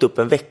hållit upp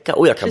en vecka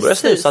och jag kan börja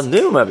Precis. snusa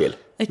nu om jag vill.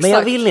 Exakt. Men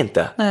jag vill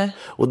inte. Nej.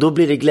 Och då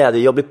blir det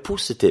glädje, jag blir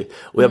positiv.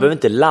 Och jag behöver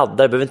inte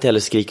ladda, jag behöver inte heller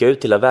skrika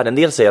ut till hela världen. En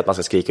del säger att man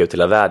ska skrika ut till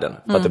hela världen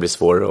för att det blir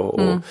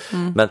svårare.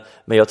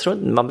 Men jag tror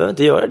man behöver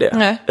inte göra det.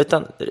 Nej.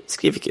 Utan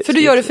För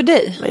du gör det för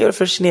dig. Man gör det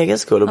för sin egen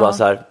skull och bara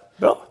så här,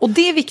 bra. Och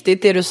det är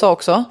viktigt, det du sa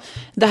också,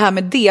 det här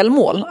med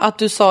delmål. Att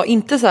du sa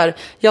inte så här,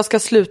 jag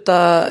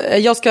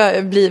ska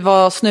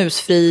vara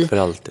snusfri För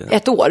alltid.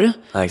 ett år.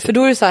 Ja, exakt. För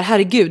då är det så här,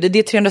 herregud, det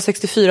är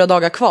 364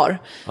 dagar kvar.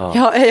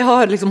 Jag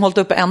har liksom hållit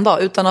uppe en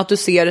dag, utan att du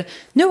ser,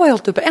 nu har jag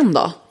hållit uppe en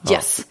dag,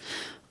 yes.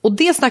 Och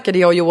det snackade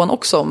jag och Johan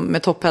också om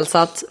med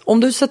Topphälsa, att om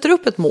du sätter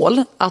upp ett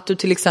mål, att du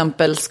till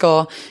exempel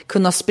ska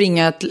kunna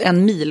springa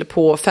en mil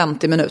på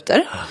 50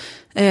 minuter.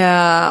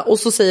 Och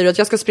så säger du att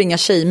jag ska springa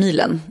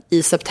Tjejmilen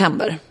i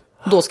september.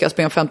 Då ska jag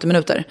springa på 50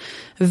 minuter.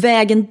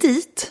 Vägen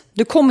dit,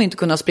 du kommer inte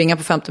kunna springa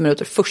på 50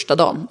 minuter första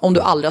dagen om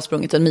du aldrig har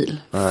sprungit en mil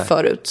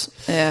förut.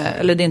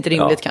 Eller det är inte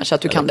rimligt kanske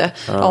att du kan det.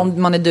 Ja,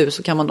 om man är du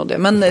så kan man nog det.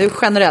 Men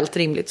generellt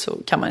rimligt så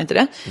kan man inte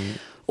det.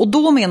 Och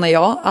då menar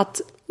jag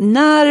att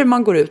när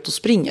man går ut och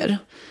springer,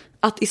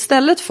 att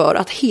istället för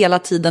att hela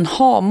tiden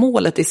ha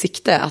målet i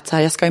sikte, att så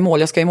här, jag ska i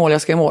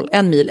mål,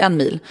 en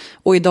mil,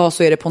 och idag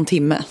så är det på en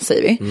timme,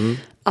 säger vi.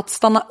 Att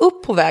stanna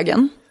upp på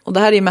vägen och det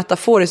här är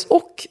metaforiskt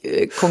och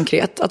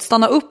konkret, att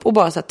stanna upp och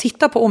bara så här,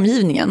 titta på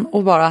omgivningen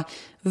och bara,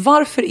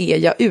 varför är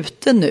jag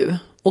ute nu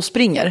och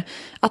springer?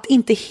 Att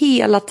inte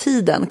hela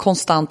tiden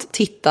konstant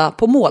titta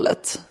på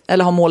målet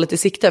eller ha målet i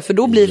sikte, för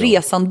då blir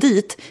resan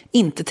dit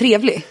inte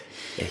trevlig.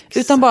 Exakt.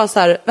 Utan bara så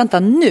här, vänta,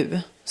 nu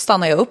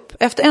stannar jag upp.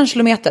 Efter 1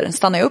 kilometer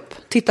stannar jag upp,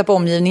 tittar på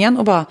omgivningen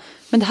och bara,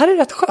 men det här är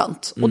rätt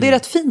skönt och det är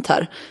rätt fint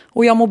här.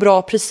 Och jag mår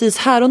bra precis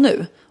här och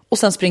nu. Och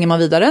sen springer man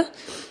vidare,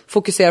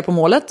 fokuserar på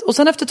målet. Och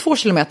sen efter 2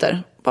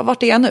 kilometer, bara,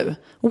 vart är jag nu?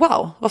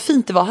 Wow, vad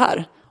fint det var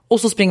här. Och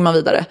så springer man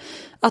vidare.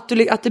 Att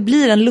det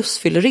blir en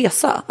lustfylld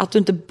resa. Att du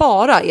inte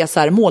bara är så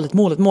här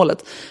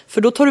målet.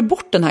 För då tar du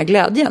bort den här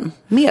glädjen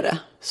med det.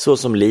 Så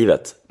som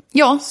livet.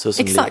 Ja,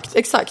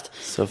 exakt.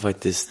 Så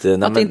faktiskt,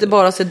 att inte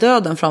bara se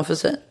döden framför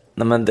sig.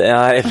 Nej, men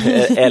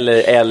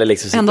eller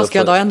liksom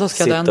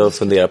sitta och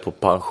fundera på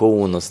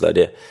pension och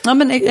sådär.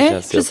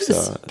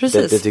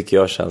 Precis. Det tycker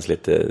jag känns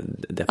lite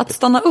deppigt. Att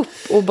stanna upp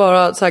och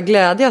bara så här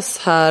glädjas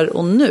här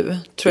och nu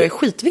tror jag är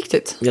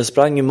skitviktigt. Jag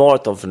sprang ju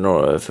maraton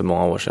för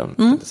många år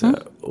sedan.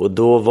 Och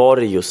då var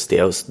det just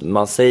det.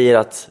 Man säger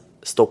att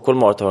Stockholm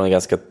maraton är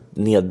ganska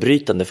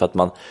nedbrytande för att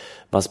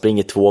man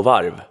springer 2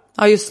 varv.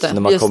 Ja, just det. Så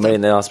när man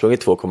springer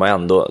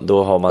 2,1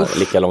 då har man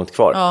lika långt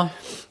kvar. Ja.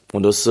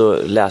 Och då så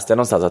läste jag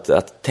någonstans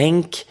att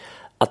tänk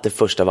att det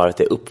första varvet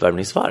är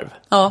uppvärmningsvarv.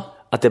 Ja.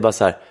 Att det är bara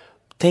så här,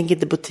 tänk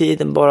inte på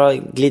tiden, bara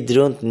glid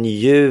runt,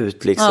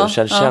 njut liksom,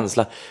 känn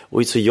känsla.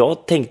 Och så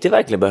jag tänkte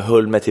verkligen, bara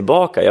höll mig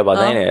tillbaka. Jag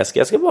bara, nej,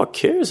 jag ska bara ha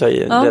kul. Så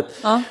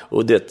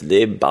och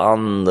det är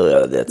band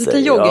och lite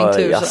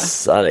joggingtur.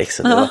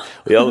 Liksom.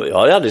 Och jag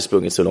hade aldrig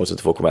sprungit så långt som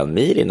 2,1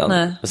 mil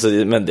innan. Alltså,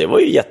 men det var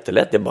ju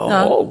jättelätt. Jag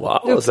bara,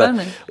 wow.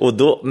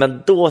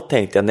 Men då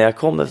tänkte jag, när jag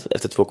kom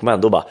efter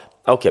 2,1, då bara,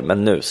 okej,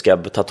 men nu ska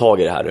jag ta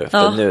tag i det här nu.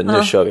 För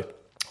nu kör vi.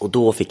 Och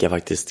då fick jag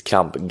faktiskt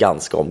kramp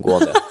ganska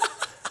omgående.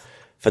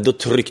 För då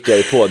tryckte jag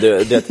ju på.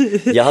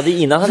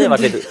 Innan hade jag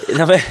varit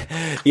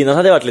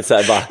lite så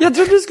här bara. Jag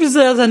trodde du skulle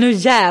säga så här, nu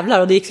jävlar,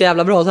 och det gick så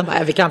jävla bra. Och sen bara,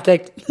 jag fick kramp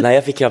direkt. Nej,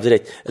 jag fick kramp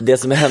direkt. Det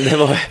som hände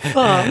var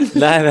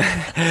nej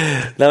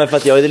men för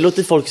att jag hade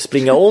låtit folk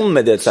springa om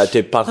med det så här,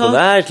 typ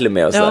pensionär till och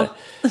med och så här.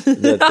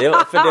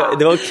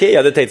 Det var okej. Jag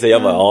hade tänkt så här,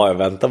 jag bara, jag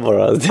väntar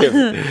bara typ.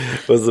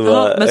 Och så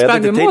bara, men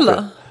sprang du mål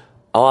då?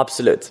 Ja,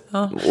 absolut.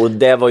 Och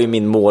det var ju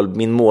min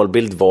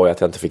målbild var ju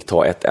att jag inte fick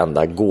ta ett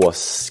enda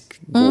gåsteg.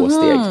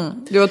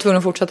 Du var tvungen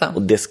att fortsätta.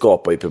 Och det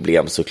skapar ju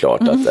problem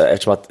såklart.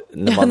 Eftersom att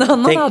när man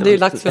annan hade ju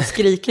lagt för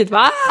skrikigt.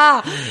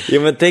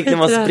 Jo, men tänk när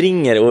man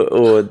springer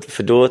och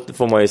för då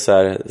får man ju så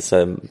här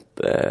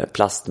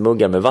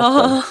plastmuggar med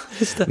vatten.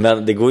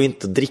 Men det går ju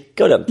inte att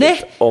dricka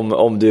ordentligt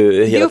om du hela tiden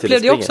springer. Det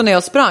upplevde jag också när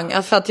jag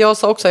sprang. För att jag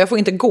sa också, jag får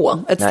inte gå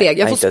ett steg.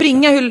 Jag får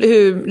springa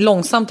hur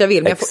långsamt jag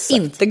vill, men jag får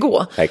inte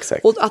gå.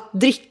 Exakt. Och att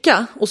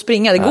dricka och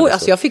springa, det går,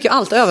 alltså jag fick ju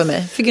allt över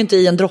mig. Fick ju inte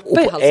i en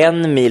droppe i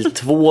halsen. 1 mil,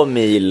 2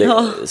 mil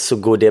så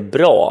går det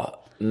bra.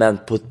 Men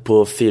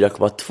på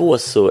 4,2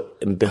 så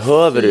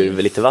behöver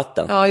du lite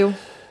vatten. Ja, jo.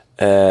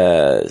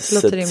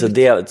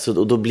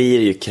 Och då blir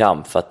det ju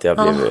kramp för att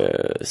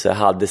så jag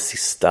hade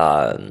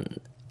sista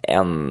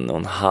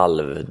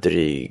 1,5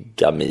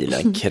 dryga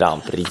milen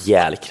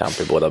rejäl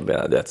kramp i båda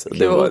benen. Det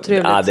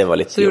var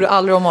lite. Så du gjorde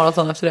aldrig om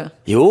maraton efter det?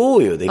 Jo,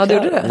 det kan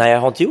jag. Nej, jag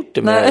har inte gjort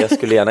det, men jag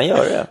skulle gärna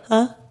göra det.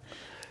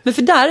 Men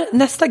för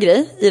nästa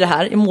grej i det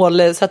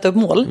här, i sätta upp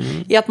mål,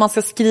 är att man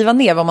ska skriva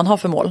ner vad man har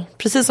för mål.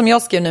 Precis som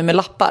jag skrev nu med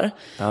lappar.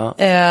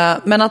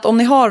 Men att om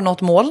ni har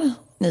något mål,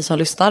 ni som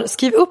lyssnar,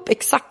 skriv upp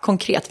exakt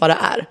konkret vad det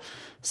är.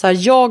 Så här,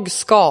 jag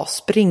ska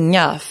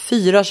springa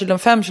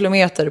 5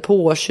 kilometer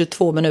på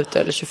 22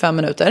 minuter eller 25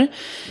 minuter.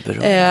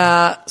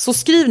 Så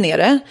skriv ner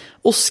det.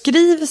 Och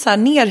skriv så här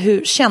ner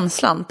hur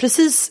känslan,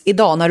 precis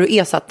idag när du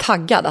är så här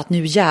taggad att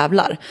nu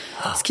jävlar.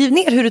 Skriv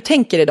ner hur du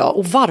tänker idag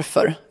och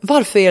varför.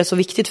 Varför är det så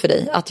viktigt för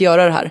dig att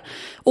göra det här?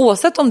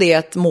 Oavsett om det är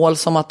ett mål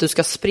som att du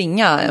ska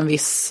springa en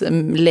viss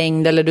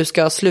längd eller du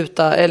ska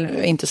sluta,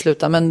 eller inte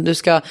sluta, men du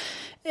ska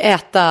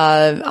äta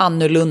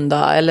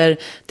annorlunda, eller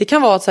det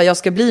kan vara att så här, jag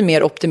ska bli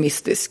mer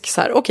optimistisk.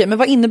 Okej, men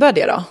vad innebär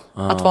det då?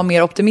 Att vara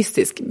mer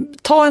optimistisk.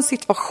 Ta en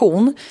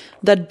situation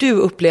där du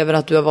upplever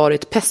att du har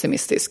varit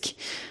pessimistisk.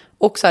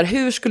 Och så här,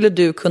 hur skulle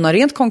du kunna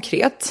rent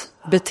konkret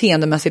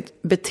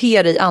beteendemässigt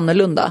bete dig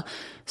annorlunda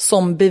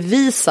som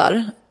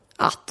bevisar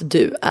att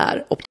du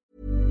är optimistisk?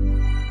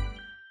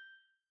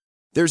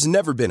 There's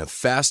never been a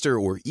faster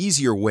or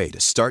easier way to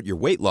start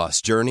your weight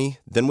loss journey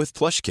than with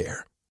PlushCare.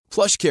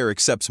 PlushCare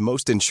accepts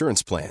most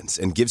insurance plans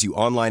and gives you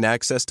online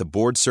access to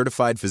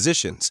board-certified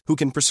physicians who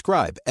can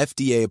prescribe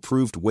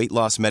FDA-approved weight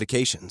loss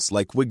medications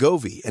like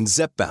Wegovy and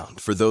Zepbound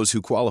for those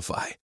who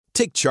qualify.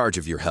 Take charge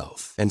of your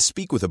health and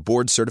speak with a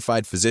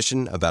board-certified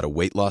physician about a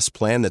weight loss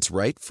plan that's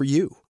right for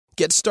you.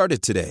 Get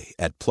started today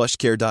at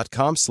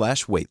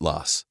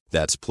plushcare.com/weightloss.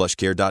 That's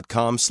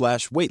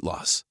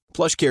plushcare.com/weightloss.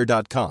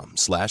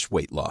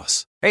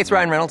 plushcare.com/weightloss. Hey, it's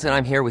Ryan Reynolds, and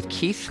I'm here with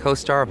Keith,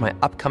 co-star of my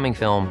upcoming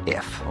film,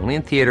 If, only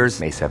in theaters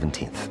May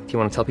 17th. Do you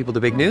want to tell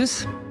people the big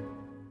news?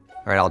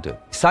 All right, I'll do it.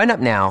 Sign up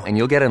now and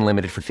you'll get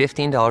unlimited for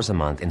 $15 a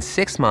month and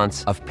 6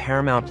 months of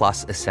Paramount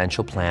Plus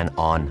Essential Plan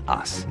on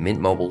us.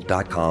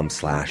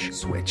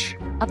 MintMobile.com/switch.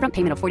 Upfront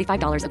payment of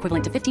 $45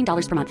 equivalent to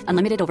 $15 per month.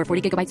 Unlimited over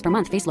 40 gigabytes per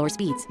month. Face lower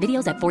speeds.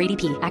 Videos at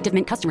 480p. Active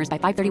Mint customers by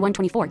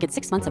 531.24 get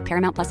 6 months of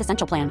Paramount Plus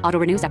Essential Plan. Auto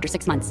renews after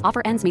 6 months.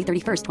 Offer ends May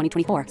 31st,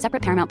 2024.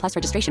 Separate Paramount Plus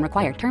registration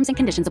required. Terms and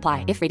conditions apply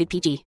if rated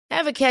PG.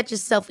 Ever catch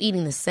yourself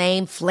eating the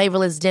same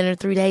flavorless dinner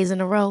 3 days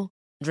in a row?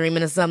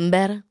 Dreaming of something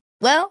better?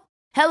 Well,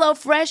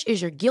 HelloFresh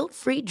is your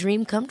guilt-free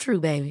dream come true,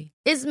 baby.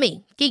 It's me,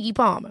 Keke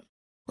Palmer.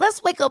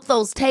 Let's wake up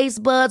those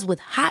taste buds with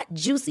hot,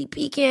 juicy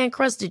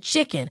pecan-crusted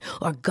chicken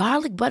or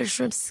garlic butter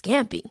shrimp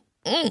scampi.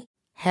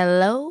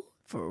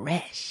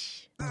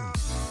 HelloFresh.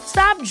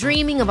 Stop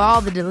dreaming of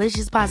all the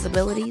delicious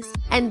possibilities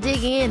and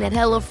dig in at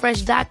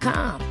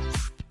HelloFresh.com.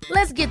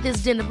 Let's get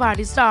this dinner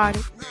party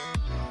started.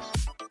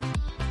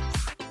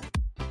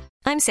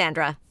 I'm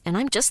Sandra, and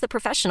I'm just the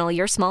professional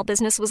your small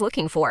business was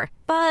looking for.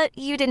 But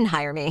you didn't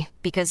hire me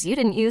because you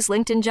didn't use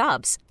LinkedIn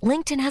Jobs.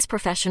 LinkedIn has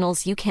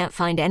professionals you can't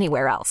find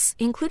anywhere else,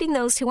 including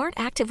those who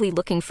aren't actively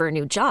looking for a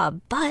new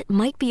job, but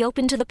might be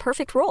open to the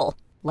perfect role,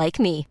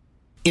 like me.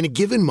 In a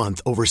given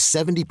month, over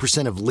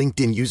 70% of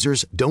LinkedIn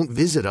users don't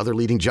visit other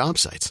leading job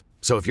sites.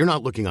 So if you're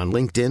not looking on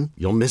LinkedIn,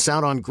 you'll miss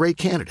out on great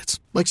candidates,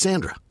 like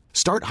Sandra.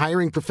 Start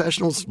hiring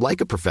professionals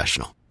like a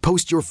professional.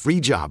 Post your free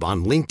job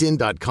on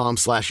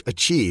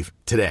linkedin.com/achieve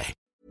today.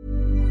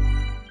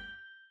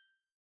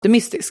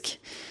 Optimistisk.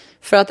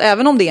 För att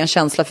även om det är en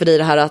känsla för dig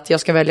det här att jag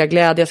ska välja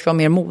glädje, jag ska vara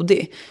mer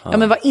modig. Ja,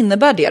 men vad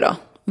innebär det då?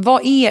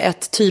 Vad är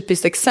ett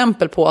typiskt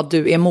exempel på att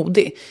du är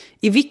modig?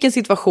 I vilken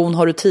situation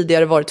har du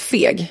tidigare varit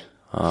feg?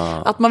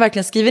 Att man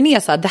verkligen skriver ner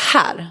så här, det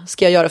här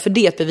ska jag göra för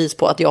det är ett bevis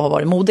på att jag har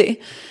varit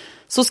modig.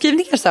 Så skriv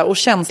ner så här, och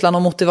känslan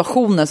och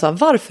motivationen, så här,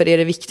 varför är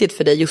det viktigt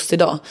för dig just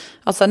idag?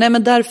 Alltså, nej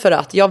men därför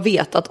att jag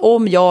vet att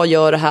om jag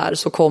gör det här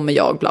så kommer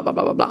jag bla bla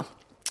bla bla bla.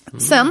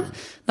 Sen,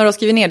 när du har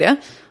skrivit ner det,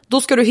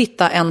 då ska du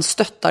hitta en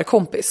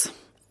stöttarkompis.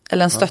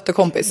 Eller en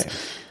stöttekompis.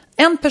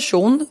 En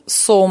person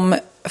som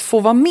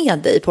får vara med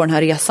dig på den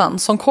här resan,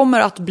 som kommer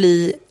att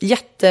bli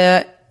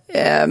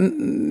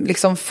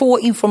liksom få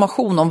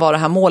information om vad det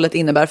här målet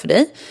innebär för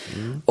dig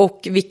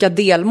och vilka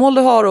delmål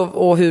du har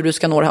och hur du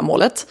ska nå det här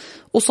målet,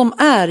 och som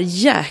är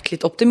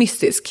jäkligt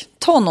optimistisk.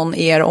 Ta någon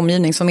i er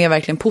omgivning som är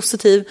verkligen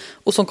positiv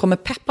och som kommer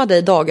peppa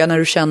dig dagar när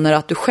du känner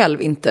att du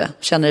själv inte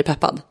känner dig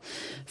peppad.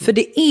 För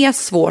det är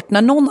svårt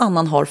när någon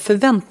annan har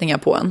förväntningar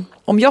på en.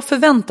 Om jag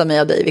förväntar mig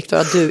av dig, Victor,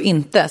 att du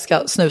inte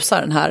ska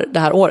snusa det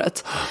här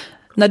året.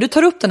 När du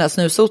tar upp den här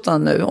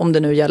snusotan nu, om det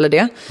nu gäller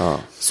det,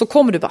 så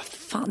kommer du bara,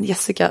 fan,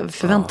 Jessica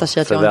förväntar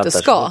sig att jag inte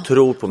ska.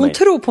 Hon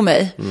tror på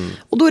mig.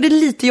 Och då är det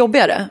lite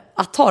jobbigare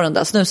att ta den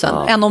där snusen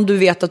än om du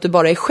vet att du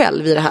bara är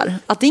själv i det här.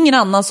 Att det är ingen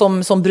annan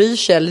som bryr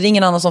sig, eller det är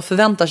ingen annan som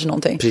förväntar sig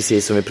någonting.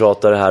 Precis som vi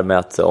pratade här med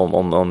att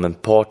om en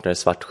partner är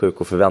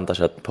svartsjuk och förväntar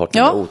sig att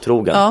partnern är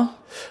otrogen. Ja.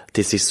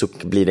 Till sist så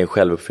blir det en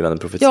självuppfyllande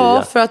profetia.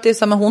 Ja, för att det är så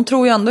här, men hon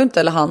tror ju ändå inte,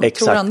 eller han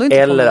tror ändå inte.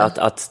 Eller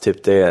att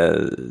typ det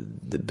är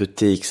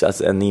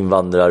alltså en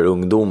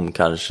invandrarungdom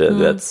kanske,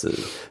 du vet,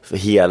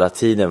 hela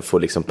tiden får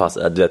liksom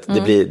passa, du vet,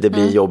 det blir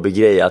en jobbig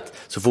grej att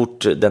så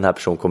fort den här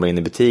personen kommer in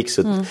i butik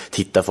så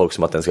tittar folk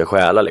som att den ska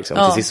stjäla liksom.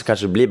 Till sist så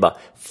kanske det blir bara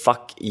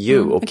fuck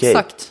you,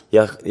 okej.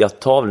 Jag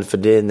tar väl för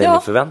det när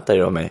ni förväntar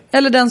er av mig.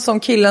 Eller den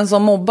killen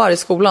som mobbar i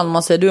skolan,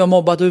 man säger du har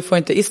mobbat, du får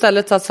inte,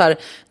 istället att så här,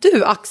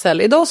 du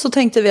Axel, idag så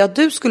tänkte vi att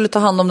du skulle ta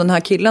hand om den här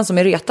killen som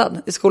är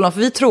retad i skolan, för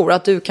vi tror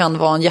att du kan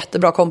vara en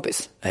jättebra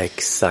kompis.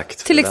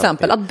 Exakt. Till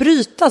exempel att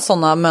bryta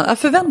sådana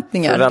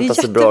förväntningar. Det är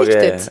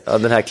jätteviktigt. Bra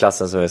den här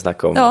klassen som vi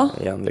snackar om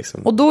igen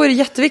liksom. Och då är det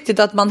jätteviktigt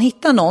att man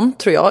hittar någon,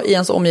 tror jag, i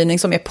ens omgivning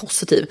som är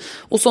positiv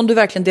och som du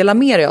verkligen delar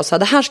med dig av. Så här,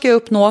 det här ska jag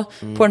uppnå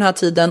på den här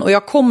tiden och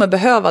jag kommer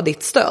behöva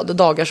ditt stöd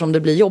dagar som det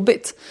blir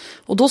jobbigt.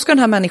 Och då ska den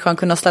här människan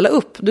kunna ställa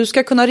upp. Du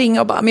ska kunna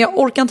ringa och bara, men jag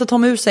orkar inte ta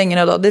mig ur sängen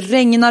idag. Det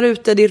regnar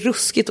ute, det är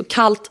ruskigt och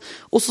kallt.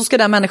 Och så ska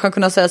den människan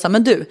kunna säga så här,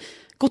 men du,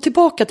 gå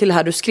tillbaka till det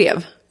här du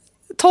skrev.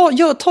 Ta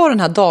den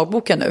här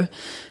dagboken nu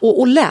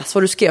och läs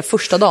vad du skrev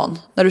första dagen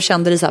när du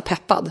kände dig så här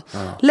peppad.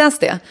 Läs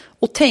det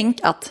och tänk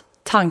att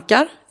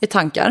tankar är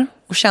tankar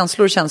och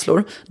känslor är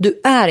känslor.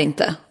 Du är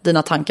inte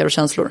dina tankar och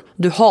känslor.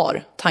 Du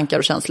har tankar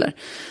och känslor.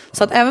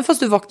 Så att även fast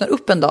du vaknar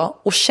upp en dag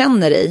och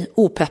känner dig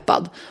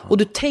opeppad och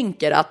du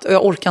tänker att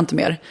jag orkar inte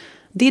mer.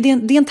 Det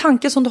är en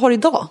tanke som du har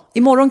idag.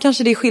 Imorgon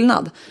kanske det är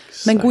skillnad.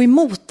 Men gå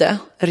emot det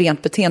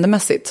rent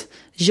beteendemässigt.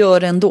 Gör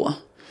det ändå.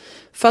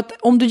 För att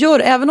om du gör,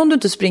 även om du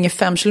inte springer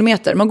 5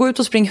 kilometer, man går ut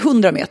och springer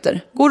 100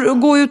 meter.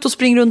 Gå ut och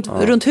spring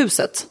runt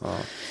huset.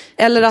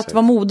 Eller att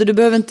vara modig, du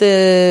behöver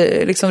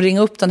inte liksom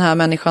ringa upp den här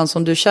människan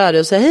som du är kär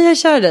i och säga hej, jag är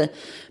kär i dig.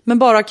 Men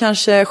bara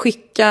kanske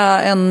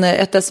skicka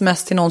ett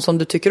sms till någon som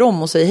du tycker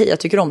om och säga hej, jag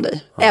tycker om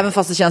dig. Även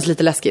fast det känns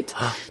lite läskigt.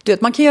 Du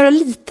vet, man kan göra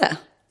lite.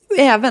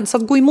 Även, så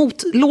att gå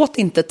emot, låt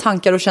inte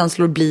tankar och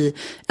känslor bli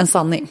en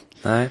sanning.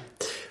 Nej.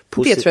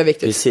 Det tror jag är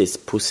viktigt.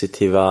 Precis,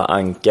 positiva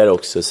ankar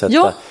också.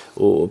 Sätta,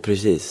 och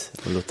precis,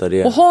 och låta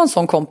det. Och ha en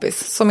sån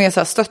kompis som är så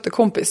här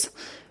stöttekompis.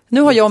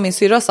 Nu har jag och min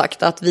syrra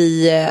sagt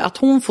att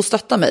hon får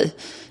stötta mig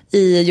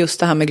i just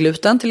det här med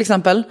gluten till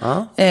exempel.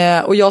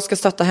 Och jag ska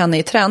stötta henne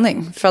i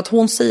träning. För att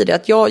hon säger det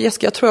att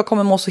Jessica, jag tror jag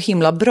kommer må så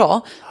himla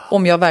bra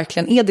om jag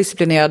verkligen är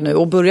disciplinerad nu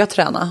och börjar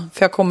träna.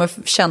 För jag kommer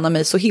känna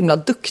mig så himla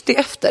duktig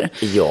efter.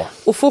 Ja.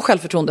 Och få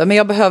självförtroende. Men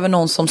jag behöver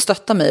någon som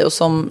stöttar mig och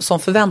som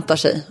förväntar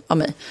sig av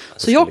mig.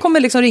 Så jag kommer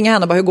liksom ringa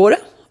henne och bara, hur går det?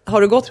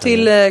 Har du gått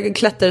till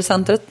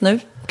klättercentret nu?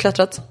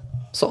 Klättrat?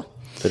 Så.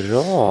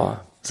 Bra.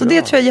 Så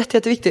det tror jag är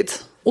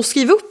jätteviktigt. Och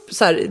skriv upp,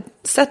 så här,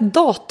 sätt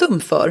datum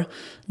för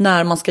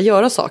när man ska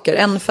göra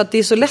saker. För att det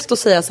är så lätt att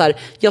säga så här,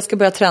 jag ska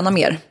börja träna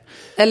mer.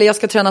 Eller jag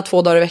ska träna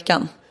 2 dagar i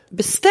veckan.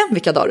 Bestäm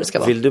vilka dagar det ska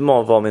vara. Vill du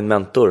vara min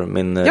mentor?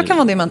 Jag kan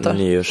vara din mentor.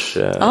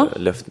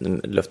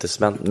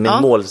 Min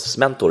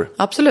målsmentor.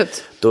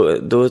 Absolut.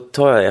 Då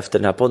tar jag efter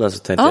den här podden så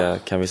tänkte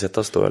jag, kan vi sätta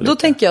oss då? Då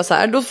tänker jag så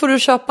här, då får du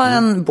köpa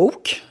en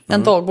bok,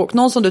 en dagbok.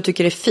 Någon som du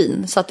tycker är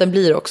fin, så att den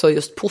blir också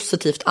just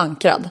positivt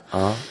ankrad.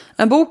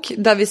 En bok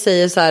där vi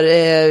säger så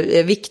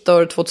här,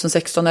 Viktor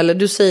 2016,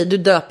 eller du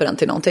döper den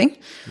till någonting.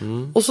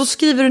 Och så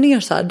skriver du ner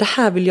så här, det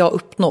här vill jag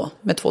uppnå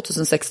med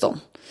 2016.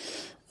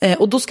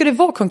 Och då ska det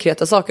vara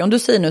konkreta saker. Om du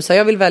säger nu så här,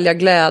 jag vill välja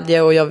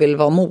glädje och jag vill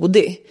vara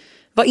modig.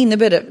 Vad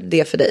innebär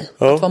det för dig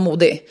att vara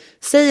modig?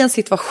 Säg en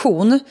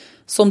situation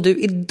som du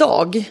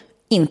idag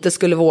inte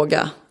skulle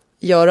våga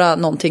göra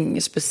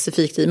någonting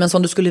specifikt i, men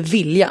som du skulle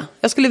vilja.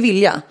 Jag skulle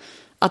vilja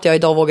att jag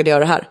idag vågade göra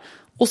det här.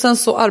 Och sen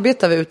så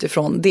arbetar vi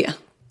utifrån det.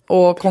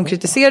 Och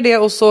konkretisera det,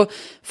 och så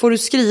får du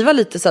skriva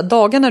lite så här,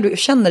 dagar när du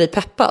känner dig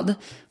peppad.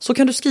 Så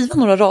kan du skriva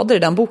några rader i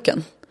den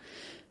boken.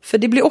 För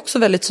det blir också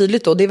väldigt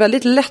tydligt då. Det är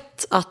väldigt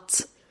lätt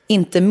att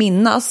inte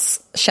minnas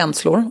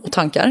känslor och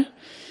tankar.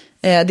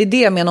 Det är det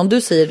jag menar om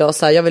du säger idag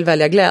så här, jag vill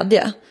välja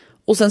glädje.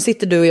 Och sen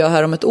sitter du och jag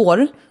här om ett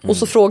år. Och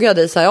så frågar jag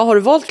dig så här, har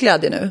du valt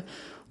glädje nu?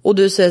 Och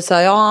du säger så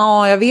här,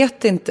 ja, jag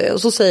vet inte.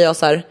 Och så säger jag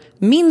så här,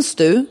 minns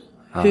du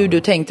hur du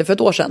tänkte för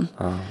ett år sedan?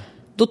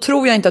 Då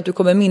tror jag inte att du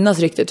kommer minnas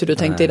riktigt hur du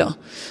tänkte idag.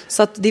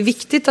 Så att det är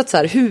viktigt att så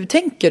här, hur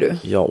tänker du?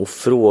 Ja, och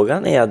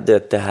frågan är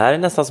att det här är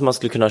nästan som man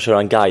skulle kunna köra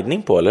en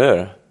guidning på, eller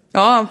hur?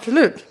 Ja,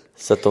 absolut.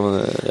 Så att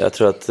jag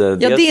tror att... Ja,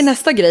 det är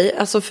nästa grej.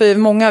 Alltså för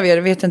många av er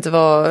vet inte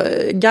vad...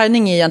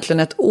 Guidning är egentligen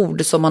ett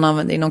ord som man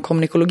använder inom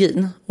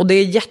kommunikologin. Och det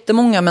är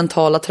jättemånga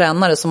mentala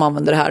tränare som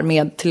använder det här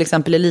med till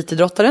exempel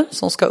elitidrottare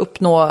som ska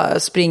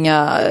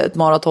springa ett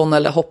maraton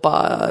eller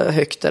hoppa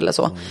högt eller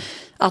så.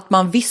 Att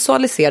man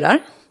visualiserar,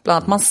 bland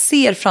annat man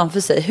ser framför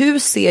sig, hur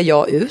ser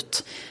jag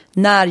ut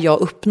när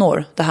jag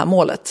uppnår det här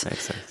målet?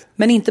 Exakt.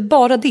 Men inte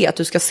bara det att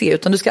du ska se,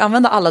 utan du ska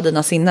använda alla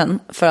dina sinnen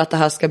för att det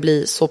här ska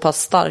bli så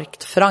pass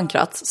starkt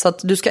förankrat. Så att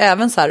du ska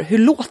även så här, hur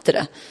låter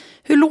det?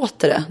 Hur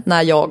låter det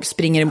när jag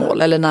springer i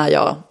mål eller när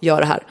jag gör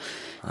det här?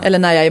 Eller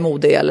när jag är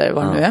modig eller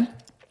vad det nu är.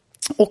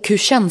 Och hur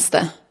känns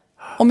det?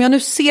 Om jag nu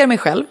ser mig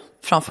själv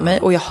framför mig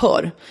och jag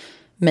hör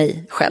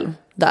mig själv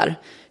där.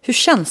 Hur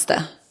känns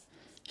det?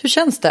 Hur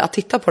känns det att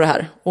titta på det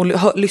här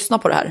och lyssna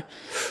på det här?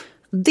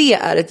 Det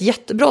är ett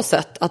jättebra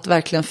sätt att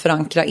verkligen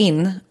förankra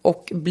in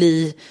och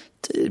bli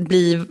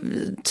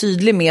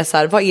tydlig med så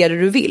här, vad är det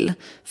du vill?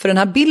 För den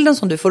här bilden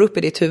som du får upp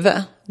i ditt huvud,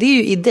 det är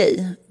ju i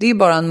dig. Det är ju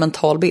bara en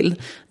mental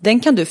bild. Den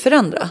kan du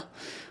förändra.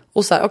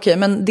 Och så här, okej,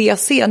 men det jag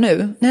ser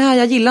nu, nej,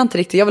 jag gillar inte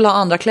riktigt, jag vill ha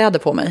andra kläder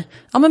på mig.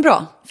 Ja, men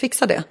bra,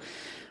 fixa det.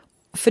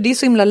 För det är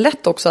så himla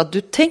lätt också att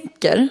du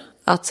tänker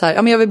att så här,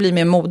 ja, men jag vill bli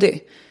mer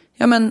modig.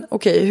 Ja, men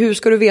okej, hur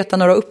ska du veta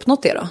när du har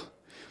uppnått det då?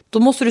 Då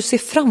måste du se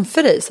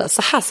framför dig,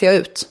 så här ser jag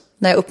ut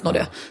när jag uppnår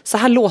det. Så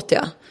här låter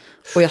jag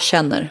och jag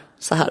känner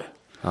så här.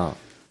 Ja.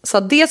 Så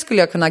det skulle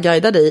jag kunna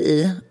guida dig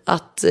i,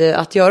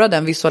 att göra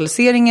den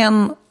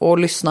visualiseringen och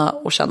lyssna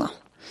och känna.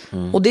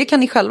 Och det kan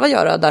ni själva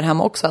göra där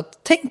hemma också. Att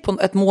tänk på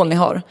ett mål ni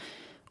har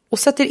och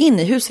sätt er in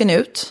i, hur ser ni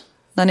ut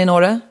när ni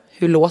når det?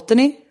 Hur låter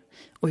ni?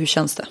 Och hur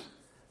känns det?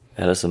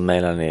 Eller så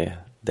mejlar ni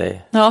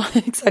dig. Ja,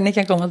 exakt. Ni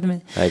kan komma till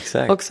mig. Ja,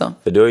 exakt. Också.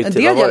 För du har ju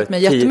det har hjälpt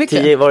mig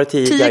jättemycket.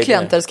 10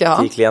 klienter ska jag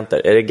ha. 10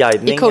 klienter. Är det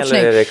guidning eller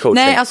är det coaching?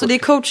 Nej, alltså det är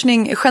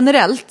coachning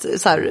generellt.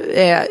 Så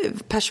här,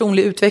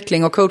 personlig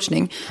utveckling och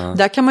coachning.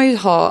 Där kan man ju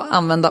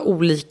använda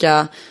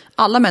olika...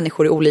 Alla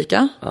människor är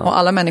olika. Och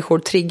alla människor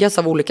triggas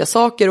av olika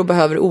saker och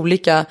behöver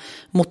olika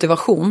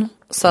motivation.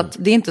 Så att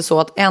det är inte så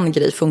att en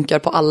grej funkar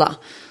på alla.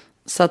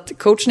 Så att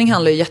coachning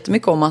handlar ju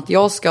jättemycket om att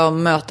jag ska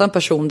möta en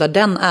person där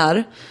den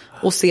är...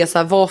 Och se så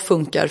här, vad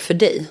funkar för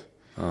dig.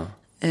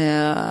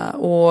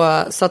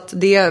 Och så att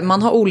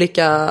man har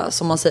olika,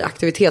 som man säger,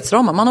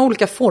 aktivitetsramar. Man har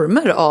olika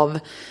former av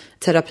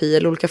terapi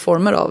eller olika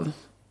former av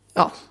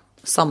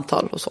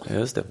samtal och så.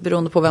 Just det.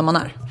 Beroende på vem man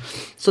är.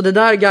 Så det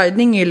där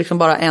guidning är ju liksom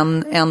bara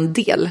en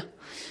del.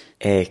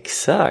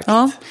 Exakt.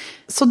 Ja.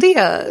 Så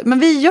men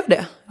vi gör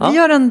det. Vi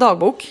gör en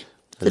dagbok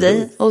till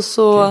dig. Och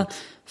så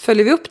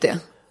följer vi upp det.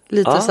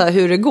 Lite så här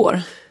hur det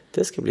går.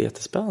 Det ska bli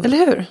jättespännande. Eller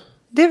hur?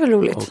 Det är väl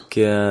roligt. Och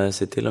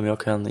se till om jag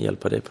kan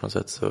hjälpa dig på något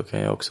sätt, så kan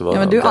jag också vara... Ja,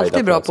 men du är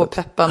alltid bra på att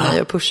peppa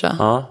mig och pusha.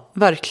 Ja.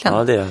 Verkligen.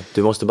 Ja, det är.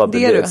 Du måste bara...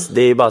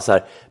 Det är bara så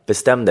här,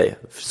 bestäm dig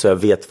så jag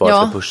vet vad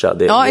jag ska pusha.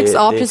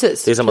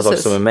 Precis. Det är samma sak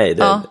som med mig.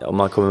 Om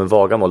man kommer med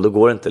vaga mål, då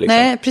går det inte liksom.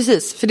 Nej,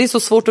 precis. För det är så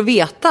svårt att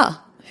veta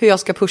hur jag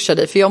ska pusha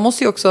dig. För jag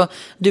måste ju också,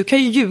 du kan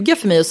ju ljuga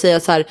för mig och säga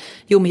så här,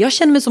 jo men jag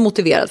känner mig så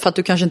motiverad, för att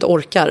du kanske inte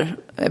orkar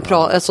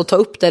alltså ta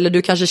upp det, eller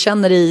du kanske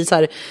känner dig så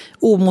här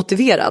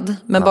omotiverad.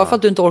 Men bara för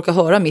att du inte orkar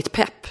höra mitt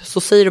pepp,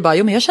 så säger du bara,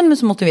 jo men jag känner mig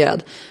så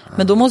motiverad.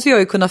 Men då måste jag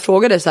ju kunna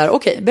fråga dig så här,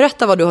 okej,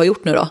 berätta vad du har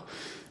gjort nu då.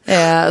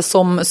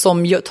 Som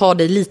tar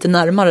dig lite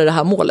närmare det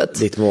här målet.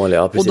 Ditt mål,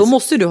 ja, precis. Och då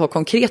måste du ha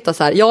konkreta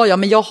så här, ja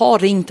men jag har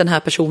ringt den här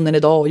personen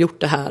idag och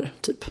gjort det här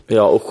typ.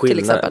 Ja, och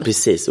skillnaden,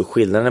 precis, och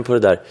skillnaden på det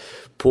där,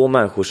 på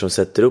människor som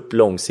sätter upp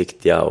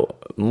långsiktiga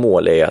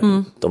mål, är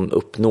att de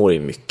uppnår ju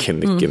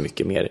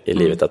mycket mer i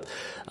livet.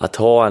 Att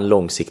ha en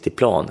långsiktig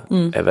plan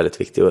är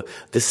väldigt viktigt. Och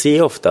det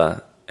ser ofta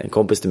en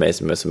kompis till mig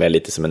som är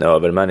lite som en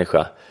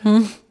övermänniska.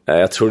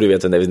 Jag tror du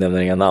vet vem det är, vi nämner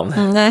inga namn.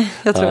 Nej,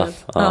 jag tror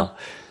det.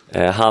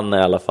 Han i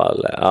alla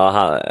fall,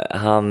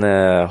 han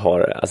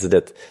har, alltså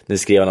nu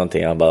skrev han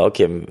någonting, han bara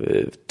okej,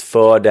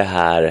 för det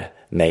här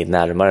mig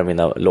närmare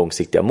mina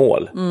långsiktiga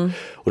mål.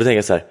 Och då tänker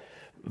jag så här,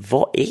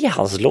 vad är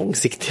hans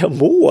långsiktiga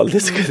mål? Det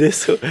är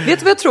så... Vet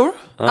du vad jag tror?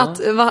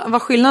 Att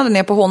vad skillnaden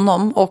är på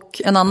honom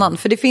och en annan.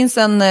 För det finns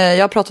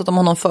jag har pratat om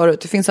honom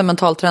förut, det finns en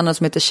mentaltränare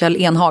som heter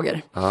Kjell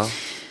Enhager.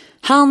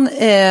 Han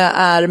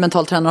är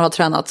mentaltränare och har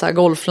tränat så här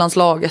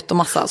golflandslaget och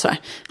massa sådär.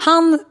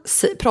 Han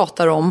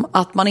pratar om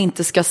att man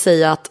inte ska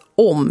säga att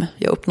om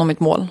jag uppnår mitt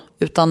mål,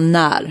 utan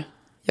när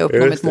jag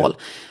uppnår mitt mål.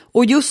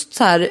 Och just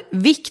så här,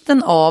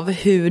 vikten av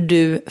hur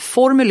du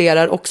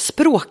formulerar och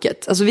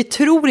språket. Alltså vi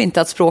tror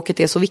inte att språket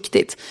är så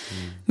viktigt.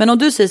 Men om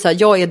du säger så här,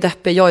 jag är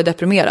deppig, jag är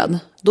deprimerad,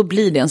 då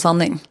blir det en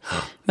sanning.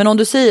 Men om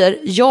du säger,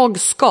 jag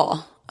ska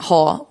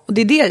ha, och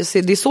det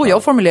är så jag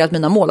har formulerat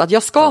mina mål, att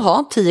jag ska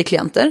ha 10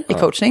 klienter i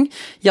coaching,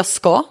 jag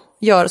ska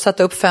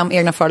sätta upp 5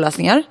 egna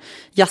föreläsningar,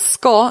 jag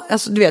ska,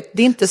 alltså du vet,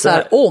 det är inte så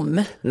här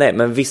om. Nej,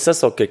 men vissa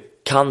saker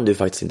kan du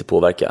faktiskt inte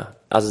påverka.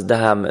 Alltså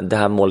det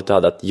här målet du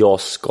hade, att jag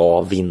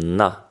ska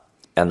vinna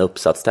en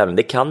uppsatstävling,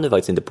 det kan du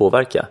faktiskt inte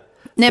påverka.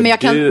 Nej, men jag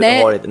kan du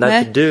jag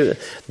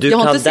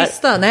har kan inte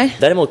sista, nej.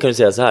 Däremot kan du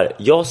säga så här,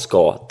 jag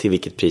ska till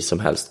vilket pris som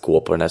helst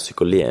gå på den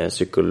här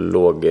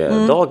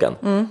psykologdagen.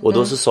 Och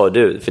då så sa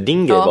du, för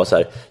din grej var så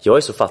här, jag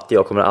är så fattig,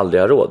 jag kommer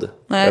aldrig ha råd.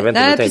 Nej. Jag vet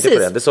inte om du tänkte på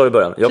det. Det sa du i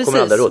början. Jag kommer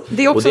aldrig ha råd.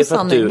 Det är också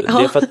och det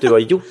är för att du har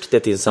gjort det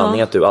till en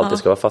sanning att du alltid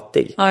ska vara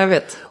fattig. Ja, jag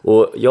vet.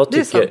 Och jag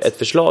tycker ett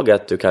förslag är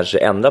att du kanske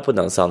ändrar på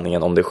den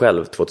sanningen om dig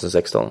själv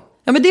 2016.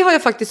 Ja, men det har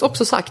jag faktiskt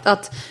också sagt,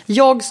 att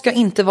jag ska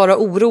inte vara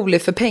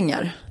orolig för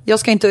pengar. Jag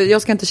ska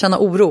inte känna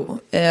oro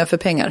för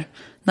pengar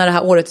när det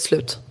här året är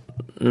slut.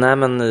 Nej,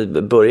 men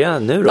börja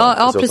nu då.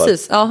 Ja,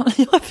 precis. Ja,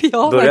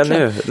 börja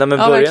verkligen. nu. Nej, men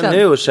börja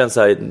nu och känn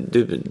så här,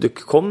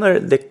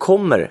 det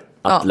kommer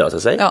att lösa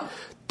sig. Ja.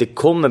 Det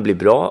kommer bli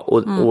bra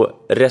och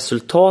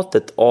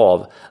resultatet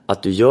av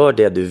att du gör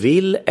det du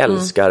vill,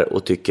 älskar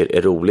och tycker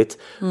är roligt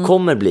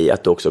kommer bli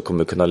att du också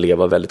kommer kunna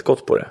leva väldigt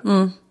gott på det.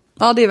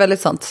 Ja, det är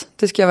väldigt sant.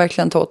 Det ska jag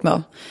verkligen ta åt mig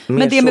av.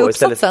 Men det med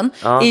uppsatsen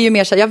är ju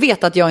mer så här, jag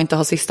vet att jag inte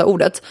har sista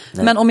ordet.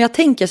 Nej. Men om jag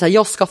tänker så här,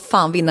 jag ska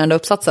fan vinna den där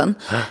uppsatsen.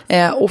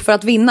 Och för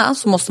att vinna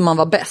så måste man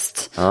vara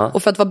bäst.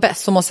 Och för att vara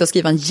bäst så måste jag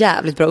skriva en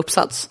jävligt bra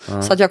uppsats.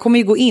 Så att jag kommer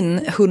ju gå in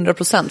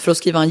 100% för att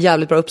skriva en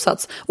jävligt bra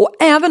uppsats. Och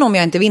även om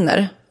jag inte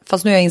vinner,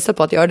 fast nu är jag inställd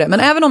på att göra det, men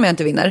även om jag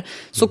inte vinner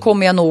så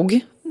kommer jag nog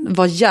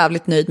vara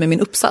jävligt nöjd med min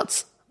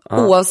uppsats.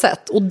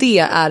 Oavsett. Och det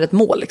är ett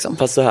mål liksom.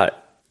 Fast så här,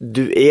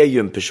 du är ju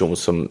en person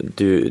som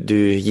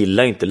du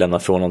gillar inte lämna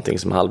från någonting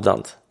som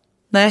halvdant.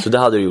 Nej. Så det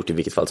hade du gjort i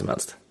vilket fall som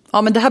helst.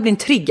 Ja, men det här blir en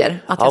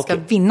trigger att jag ska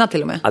vinna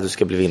till och med. Att du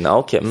ska bli vinna,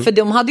 okej. För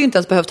de hade ju inte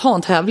ens behövt ha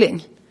en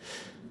tävling.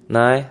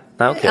 Nej,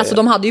 okej. Alltså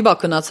de hade ju bara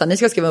kunnat säga, ni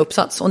ska skriva en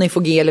uppsats och ni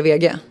får G eller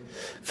VG.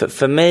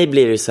 För mig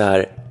blir det så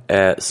här,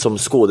 som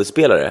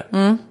skådespelare,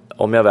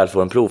 om jag väl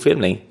får en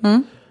provfilmning,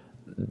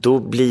 då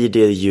blir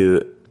det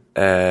ju...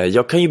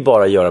 jag kan ju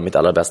bara göra mitt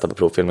allra bästa på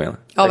provfilmningen.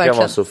 Jag kan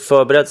vara så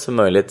förberedd som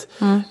möjligt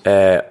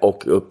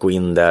och gå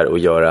in där och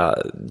göra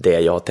det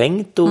jag har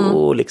tänkt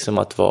och liksom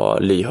att vara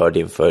lyhörd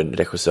inför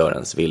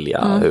regissörens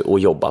vilja och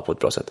jobba på ett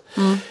bra sätt.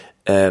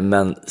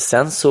 Men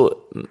sen så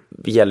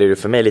gäller det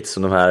för mig lite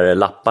som de här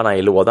lapparna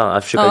i lådan,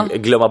 att försöka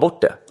glömma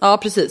bort det. Ja,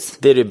 precis.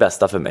 Det är det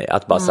bästa för mig,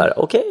 att bara så här,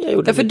 okej, jag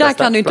gjorde för där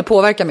bästa. Kan du inte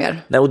påverka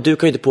mer. Nej, och du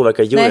kan ju inte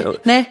påverka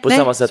juryn. På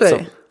samma sätt som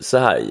så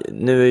här,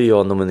 nu är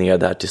jag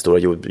nominerad här till Stora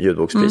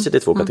ljudbokspriset i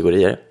 2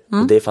 kategorier.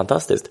 Och det är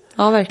fantastiskt.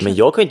 Ja, verkligen. Men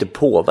jag kan ju inte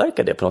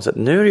påverka det på något sätt.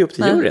 Nu är det upp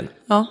till juryn.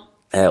 Ja.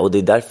 Och det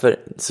är därför,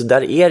 så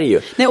där är det ju.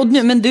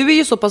 Nej, men du är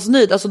ju så pass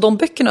nöjd, alltså de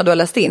böckerna du har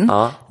läst in,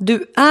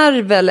 du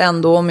är väl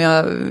ändå, om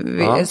jag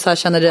så här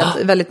känner dig,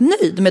 väldigt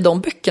nöjd med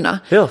de böckerna.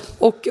 Ja.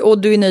 Och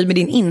du är nöjd med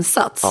din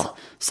insats.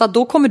 Så att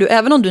då kommer du,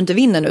 även om du inte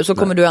vinner nu, så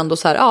kommer du ändå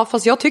så här,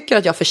 fast jag tycker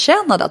att jag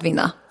förtjänade att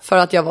vinna. För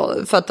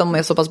att de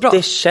är så pass bra.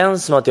 Det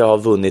känns som att jag har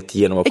vunnit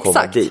genom att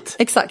komma dit.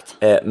 Exakt.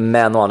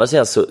 Men å andra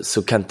sidan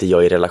så kan inte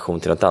jag i relation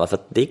till något annat, för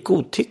att det är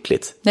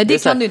godtyckligt. Nej,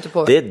 det kan du inte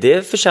på.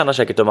 Det förtjänar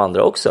säkert de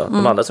andra också.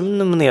 De andra som är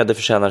nominerade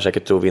förtjänar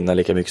säkert att vinna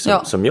lika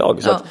mycket som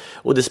jag. Så att,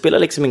 och det spelar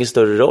liksom ingen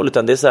större roll,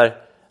 utan det är så här,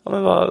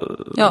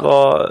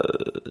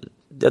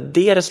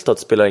 det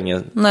resultatet spelar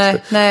ingen.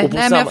 Nej,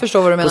 men jag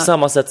förstår vad du menar. På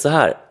samma sätt så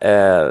här,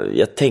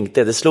 jag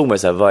tänkte, det slog mig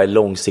så här, vad är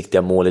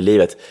långsiktiga mål i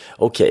livet?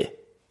 Okej.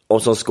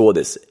 och som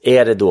skådis,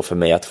 är det då för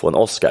mig att få en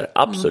Oscar?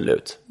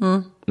 Absolut.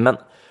 Men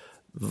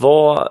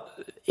vad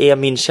är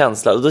min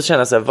känsla? Och då känner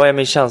jag så här, vad är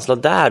min känsla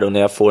där då när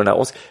jag får den här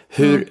Oscar?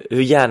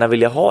 Hur gärna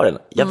vill jag ha den?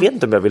 Jag vet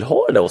inte om jag vill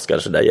ha den där Oscar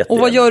så där jättegärna. Och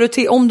vad gör du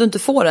till om du inte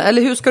får det?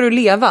 Eller hur ska du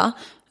leva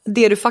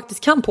det du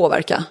faktiskt kan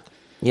påverka?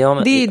 Ja,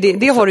 men,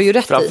 det har du ju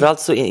rätt i. Framförallt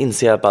så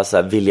inser jag bara så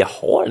här, vill jag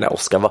ha den här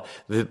Oscar?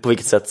 På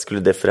vilket sätt skulle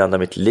det förändra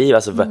mitt liv?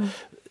 Alltså,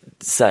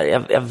 så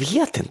här, jag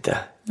vet inte.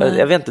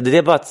 Jag vet inte. Det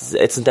är bara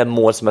ett sånt där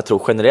mål som jag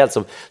tror generellt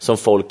som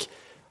folk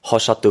har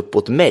satt upp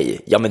åt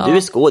mig. Ja, men du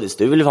är skådis,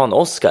 du vill ha en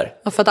Oscar.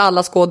 Ja, för att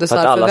alla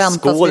skådisar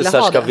förväntas vilja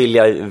ha ska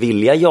det.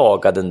 vilja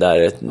jaga den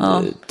där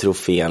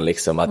trofén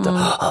liksom. Att,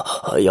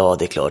 ja,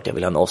 det är klart jag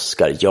vill ha en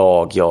Oscar.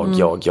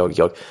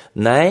 Jag.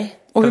 Nej,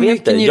 och hur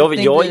mycket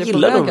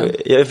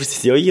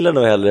jag gillar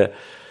nog hellre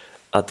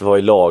att vara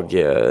i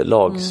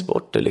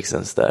lagsporter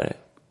liksom där.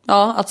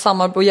 Ja, att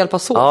samarbeta och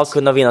hjälpas åt. Ja,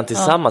 kunna vinna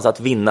tillsammans. Att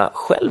vinna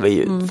själv är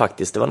ju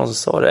faktiskt, det var någon som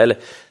sa det. Eller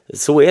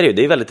så är det ju,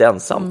 det är väldigt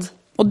ensamt.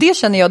 Och det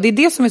känner jag, det är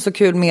det som är så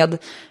kul med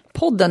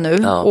podden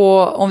nu.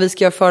 Och om vi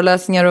ska göra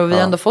föreläsningar och vi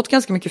har ändå fått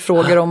ganska mycket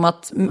frågor om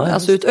att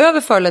alltså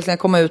utöver föreläsningar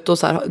komma ut och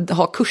så här,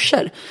 ha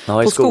kurser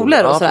på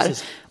skolor och så här.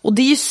 Och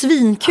det är ju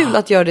svinkul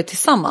att göra det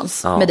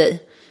tillsammans med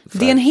dig.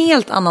 Det är en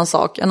helt annan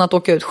sak än att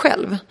åka ut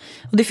själv.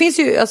 Och det finns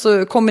ju,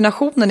 alltså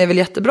kombinationen är väl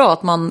jättebra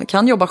att man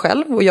kan jobba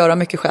själv och göra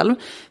mycket själv.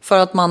 För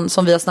att man,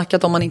 som vi har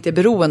snackat om, man inte är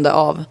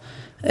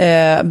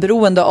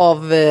beroende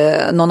av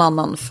någon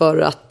annan för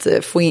att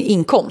få in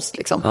inkomst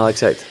liksom. Ja,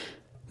 exakt.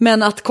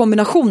 Men att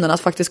kombinationen att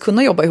faktiskt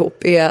kunna jobba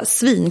ihop är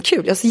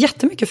svinkul. Jag ser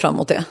jättemycket fram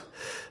emot det.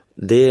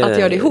 Att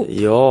göra det ihop.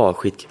 Ja,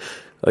 skitkul.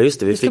 Ja, just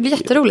det. Det ska bli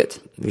jätteroligt.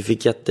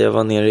 Jag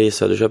var nere i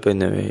Söderköping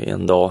nu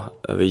en dag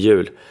över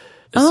jul.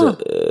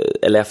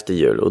 Eller efter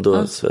jul. Och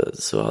då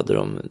så hade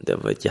det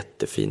var ett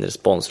jättefin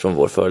respons från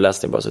vår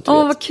föreläsning.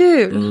 Vad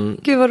kul.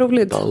 Gud vad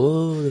roligt. Det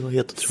var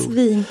helt otroligt.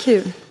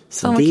 Svinkul.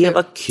 Så det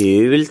var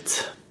kul.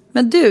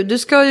 Men du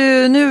ska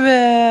ju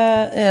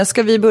nu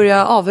ska vi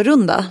börja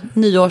avrunda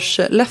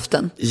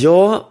nyårslöften.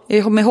 Ja.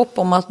 Med hopp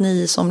om att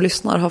ni som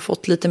lyssnar har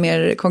fått lite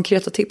mer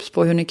konkreta tips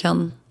på hur ni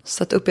kan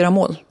sätta upp era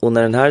mål. Och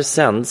när den här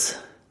sänds,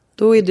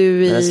 då är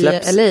du i LA.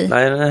 Nej,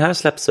 när den här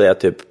släpps så är jag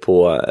typ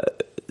på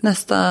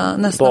nästa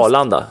på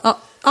Arlanda.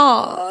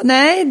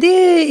 Nej, det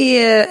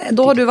är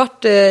då har du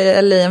varit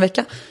i LA en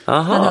vecka.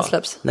 Aha. När den här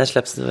släpps. När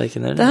släpps den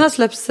veckan? Den här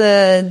släpps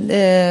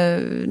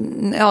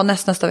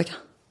nästa vecka.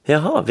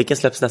 Jaha, vilken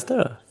släpps nästa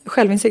då?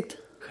 Självinsikt.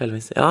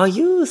 Ja,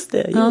 just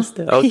det.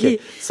 Okej.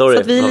 Sorry.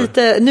 Så att vi är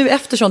lite, nu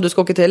eftersom du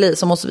ska åka till LA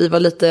så måste vi vara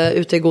lite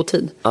ute i god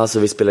tid. Alltså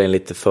vi spelar in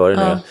lite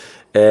före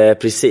nu.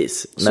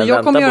 Precis. Men så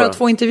jag kommer göra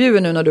 2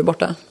 intervjuer nu när du är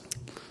borta.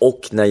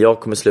 Och när jag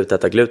kommer sluta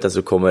äta gluten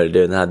så kommer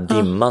det den här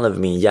dimman över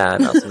min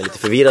hjärna som är lite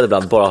förvirrad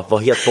ibland bara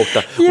vara helt borta.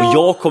 Och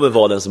jag kommer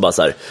vara den som bara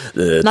så här,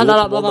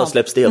 på måndag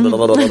släpps det.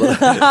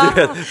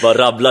 Bara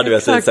rabblar, du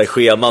vet, så här,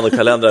 scheman och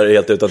kalendrar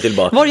helt utan till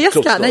bara. Var är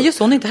Jessica? Nej, just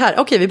hon är inte här.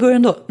 Okej, vi börjar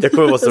ändå. Jag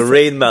kommer vara som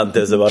Rain Man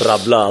till så bara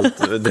rabbla allt.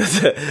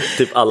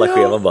 Typ alla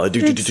scheman bara.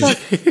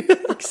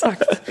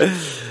 Exakt.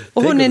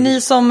 Och hörni,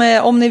 ni som,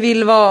 om ni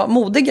vill vara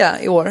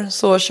modiga i år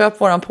så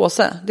köp våran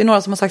påse. Det är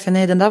några som har sagt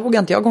nej, den där vågar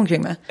inte jag gå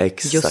omkring med.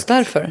 Exakt. Just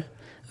därför.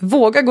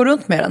 Våga gå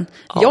runt med den.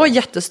 Jag är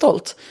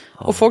jättestolt.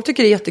 Och folk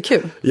tycker det är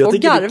jättekul. Jag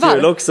tycker garvar. det är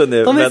kul också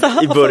nu. Men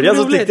i början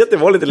så tyckte jag att det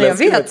var lite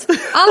läskigt. Jag vet.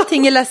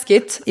 Allting är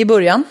läskigt i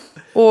början.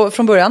 Och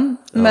från början.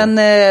 Men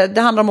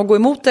det handlar om att gå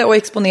emot det och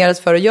exponeras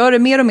för. Och gör det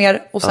mer och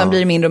mer. Och sen blir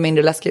det mindre och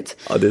mindre läskigt.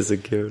 Ja, det är så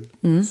kul.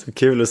 Så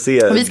kul att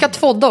se. Och vi ska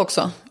tvådda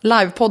också.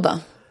 Livepodda.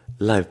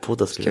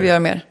 Livepodda ska vi göra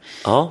mer.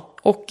 Ja.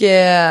 Och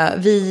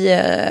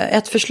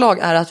ett förslag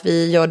är att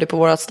vi gör det på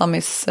vårat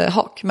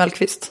stammishak,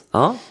 Mellqvist.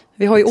 Ja.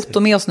 Vi har ju Otto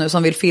med oss nu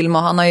som vill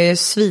filma. Han har ju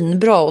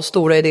svinbra och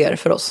stora idéer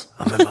för oss.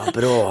 Ja, men vad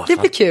bra. Det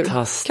blir kul.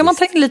 Kan man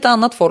tänka lite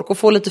annat folk och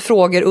få lite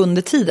frågor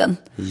under tiden?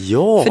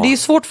 Ja. För det är ju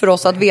svårt för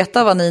oss att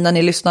veta vad ni när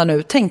ni lyssnar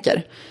nu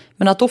tänker.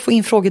 Men att då få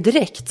in frågor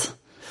direkt.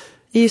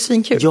 Det är ju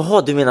svinkul.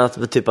 Jaha, du menar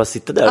att typ bara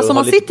sitta där och man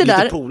ha sitter lite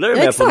där. polare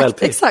med på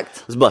Mellqvist?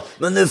 Exakt. Och så bara,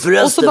 men nu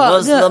förresten,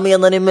 bara, vad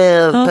menar ni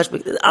med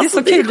perspektiv?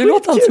 Alltså, det är så kul, du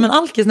låter alltid som en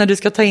alkis när du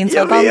ska ta in så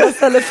att andra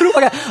ställer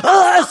fråga.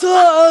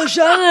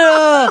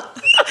 Känner du?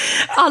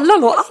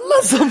 Alla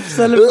som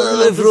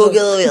ställer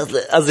fråga.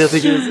 Alltså jag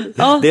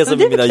tycker, det är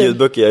som i mina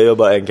ljudböcker, jag gör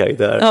bara en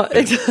karaktär. Ja,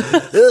 exakt.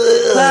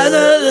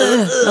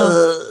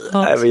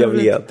 Nej, men jag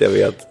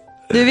vet.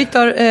 Du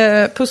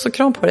Viktor, puss och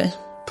kram på dig.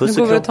 Nu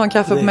går vi och tar en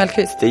kaffe på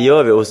Mellqvist. Det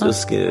gör vi och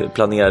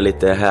planerar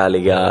lite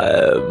härliga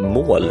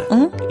mål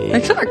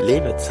i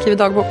livet. Skriver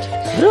dagbok.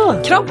 Bra.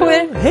 Kram på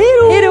er.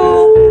 Hej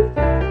då.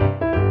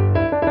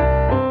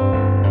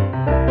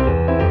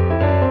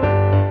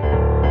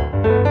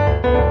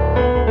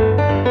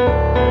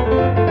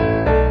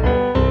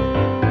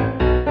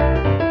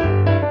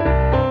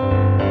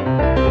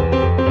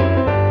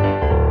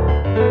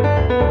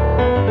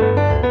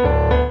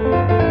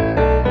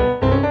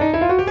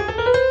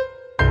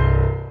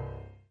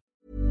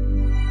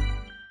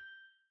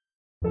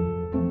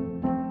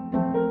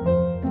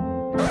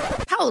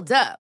 Hold up.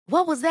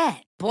 What was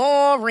that?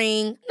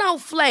 Boring. No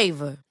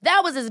flavor.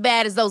 That was as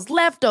bad as those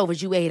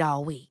leftovers you ate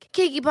all week.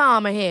 Keke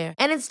Palmer here,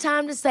 and it's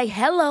time to say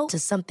hello to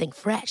something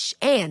fresh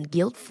and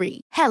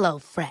guilt-free. Hello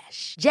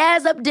Fresh.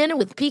 Jazz up dinner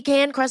with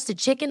pecan-crusted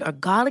chicken or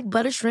garlic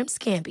butter shrimp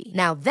scampi.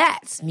 Now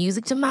that's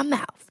music to my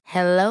mouth.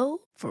 Hello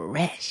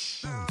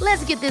Fresh.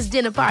 Let's get this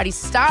dinner party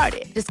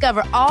started.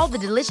 Discover all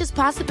the delicious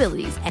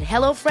possibilities at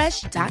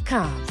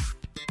hellofresh.com.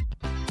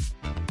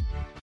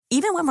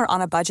 Even when we're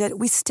on a budget,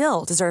 we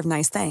still deserve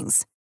nice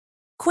things.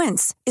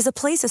 Quince is a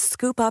place to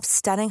scoop up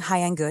stunning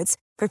high-end goods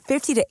for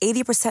 50 to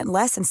 80%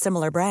 less than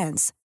similar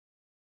brands.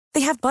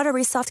 They have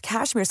buttery soft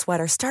cashmere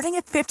sweaters starting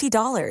at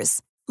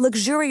 $50,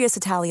 luxurious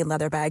Italian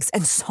leather bags,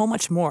 and so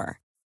much more.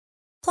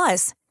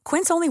 Plus,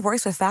 Quince only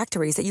works with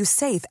factories that use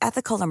safe,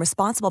 ethical, and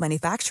responsible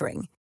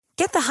manufacturing.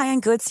 Get the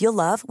high-end goods you'll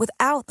love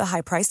without the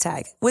high price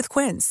tag with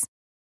Quince.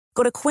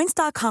 Go to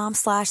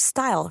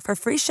quince.com/style for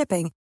free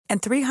shipping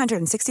and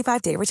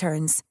 365-day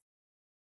returns.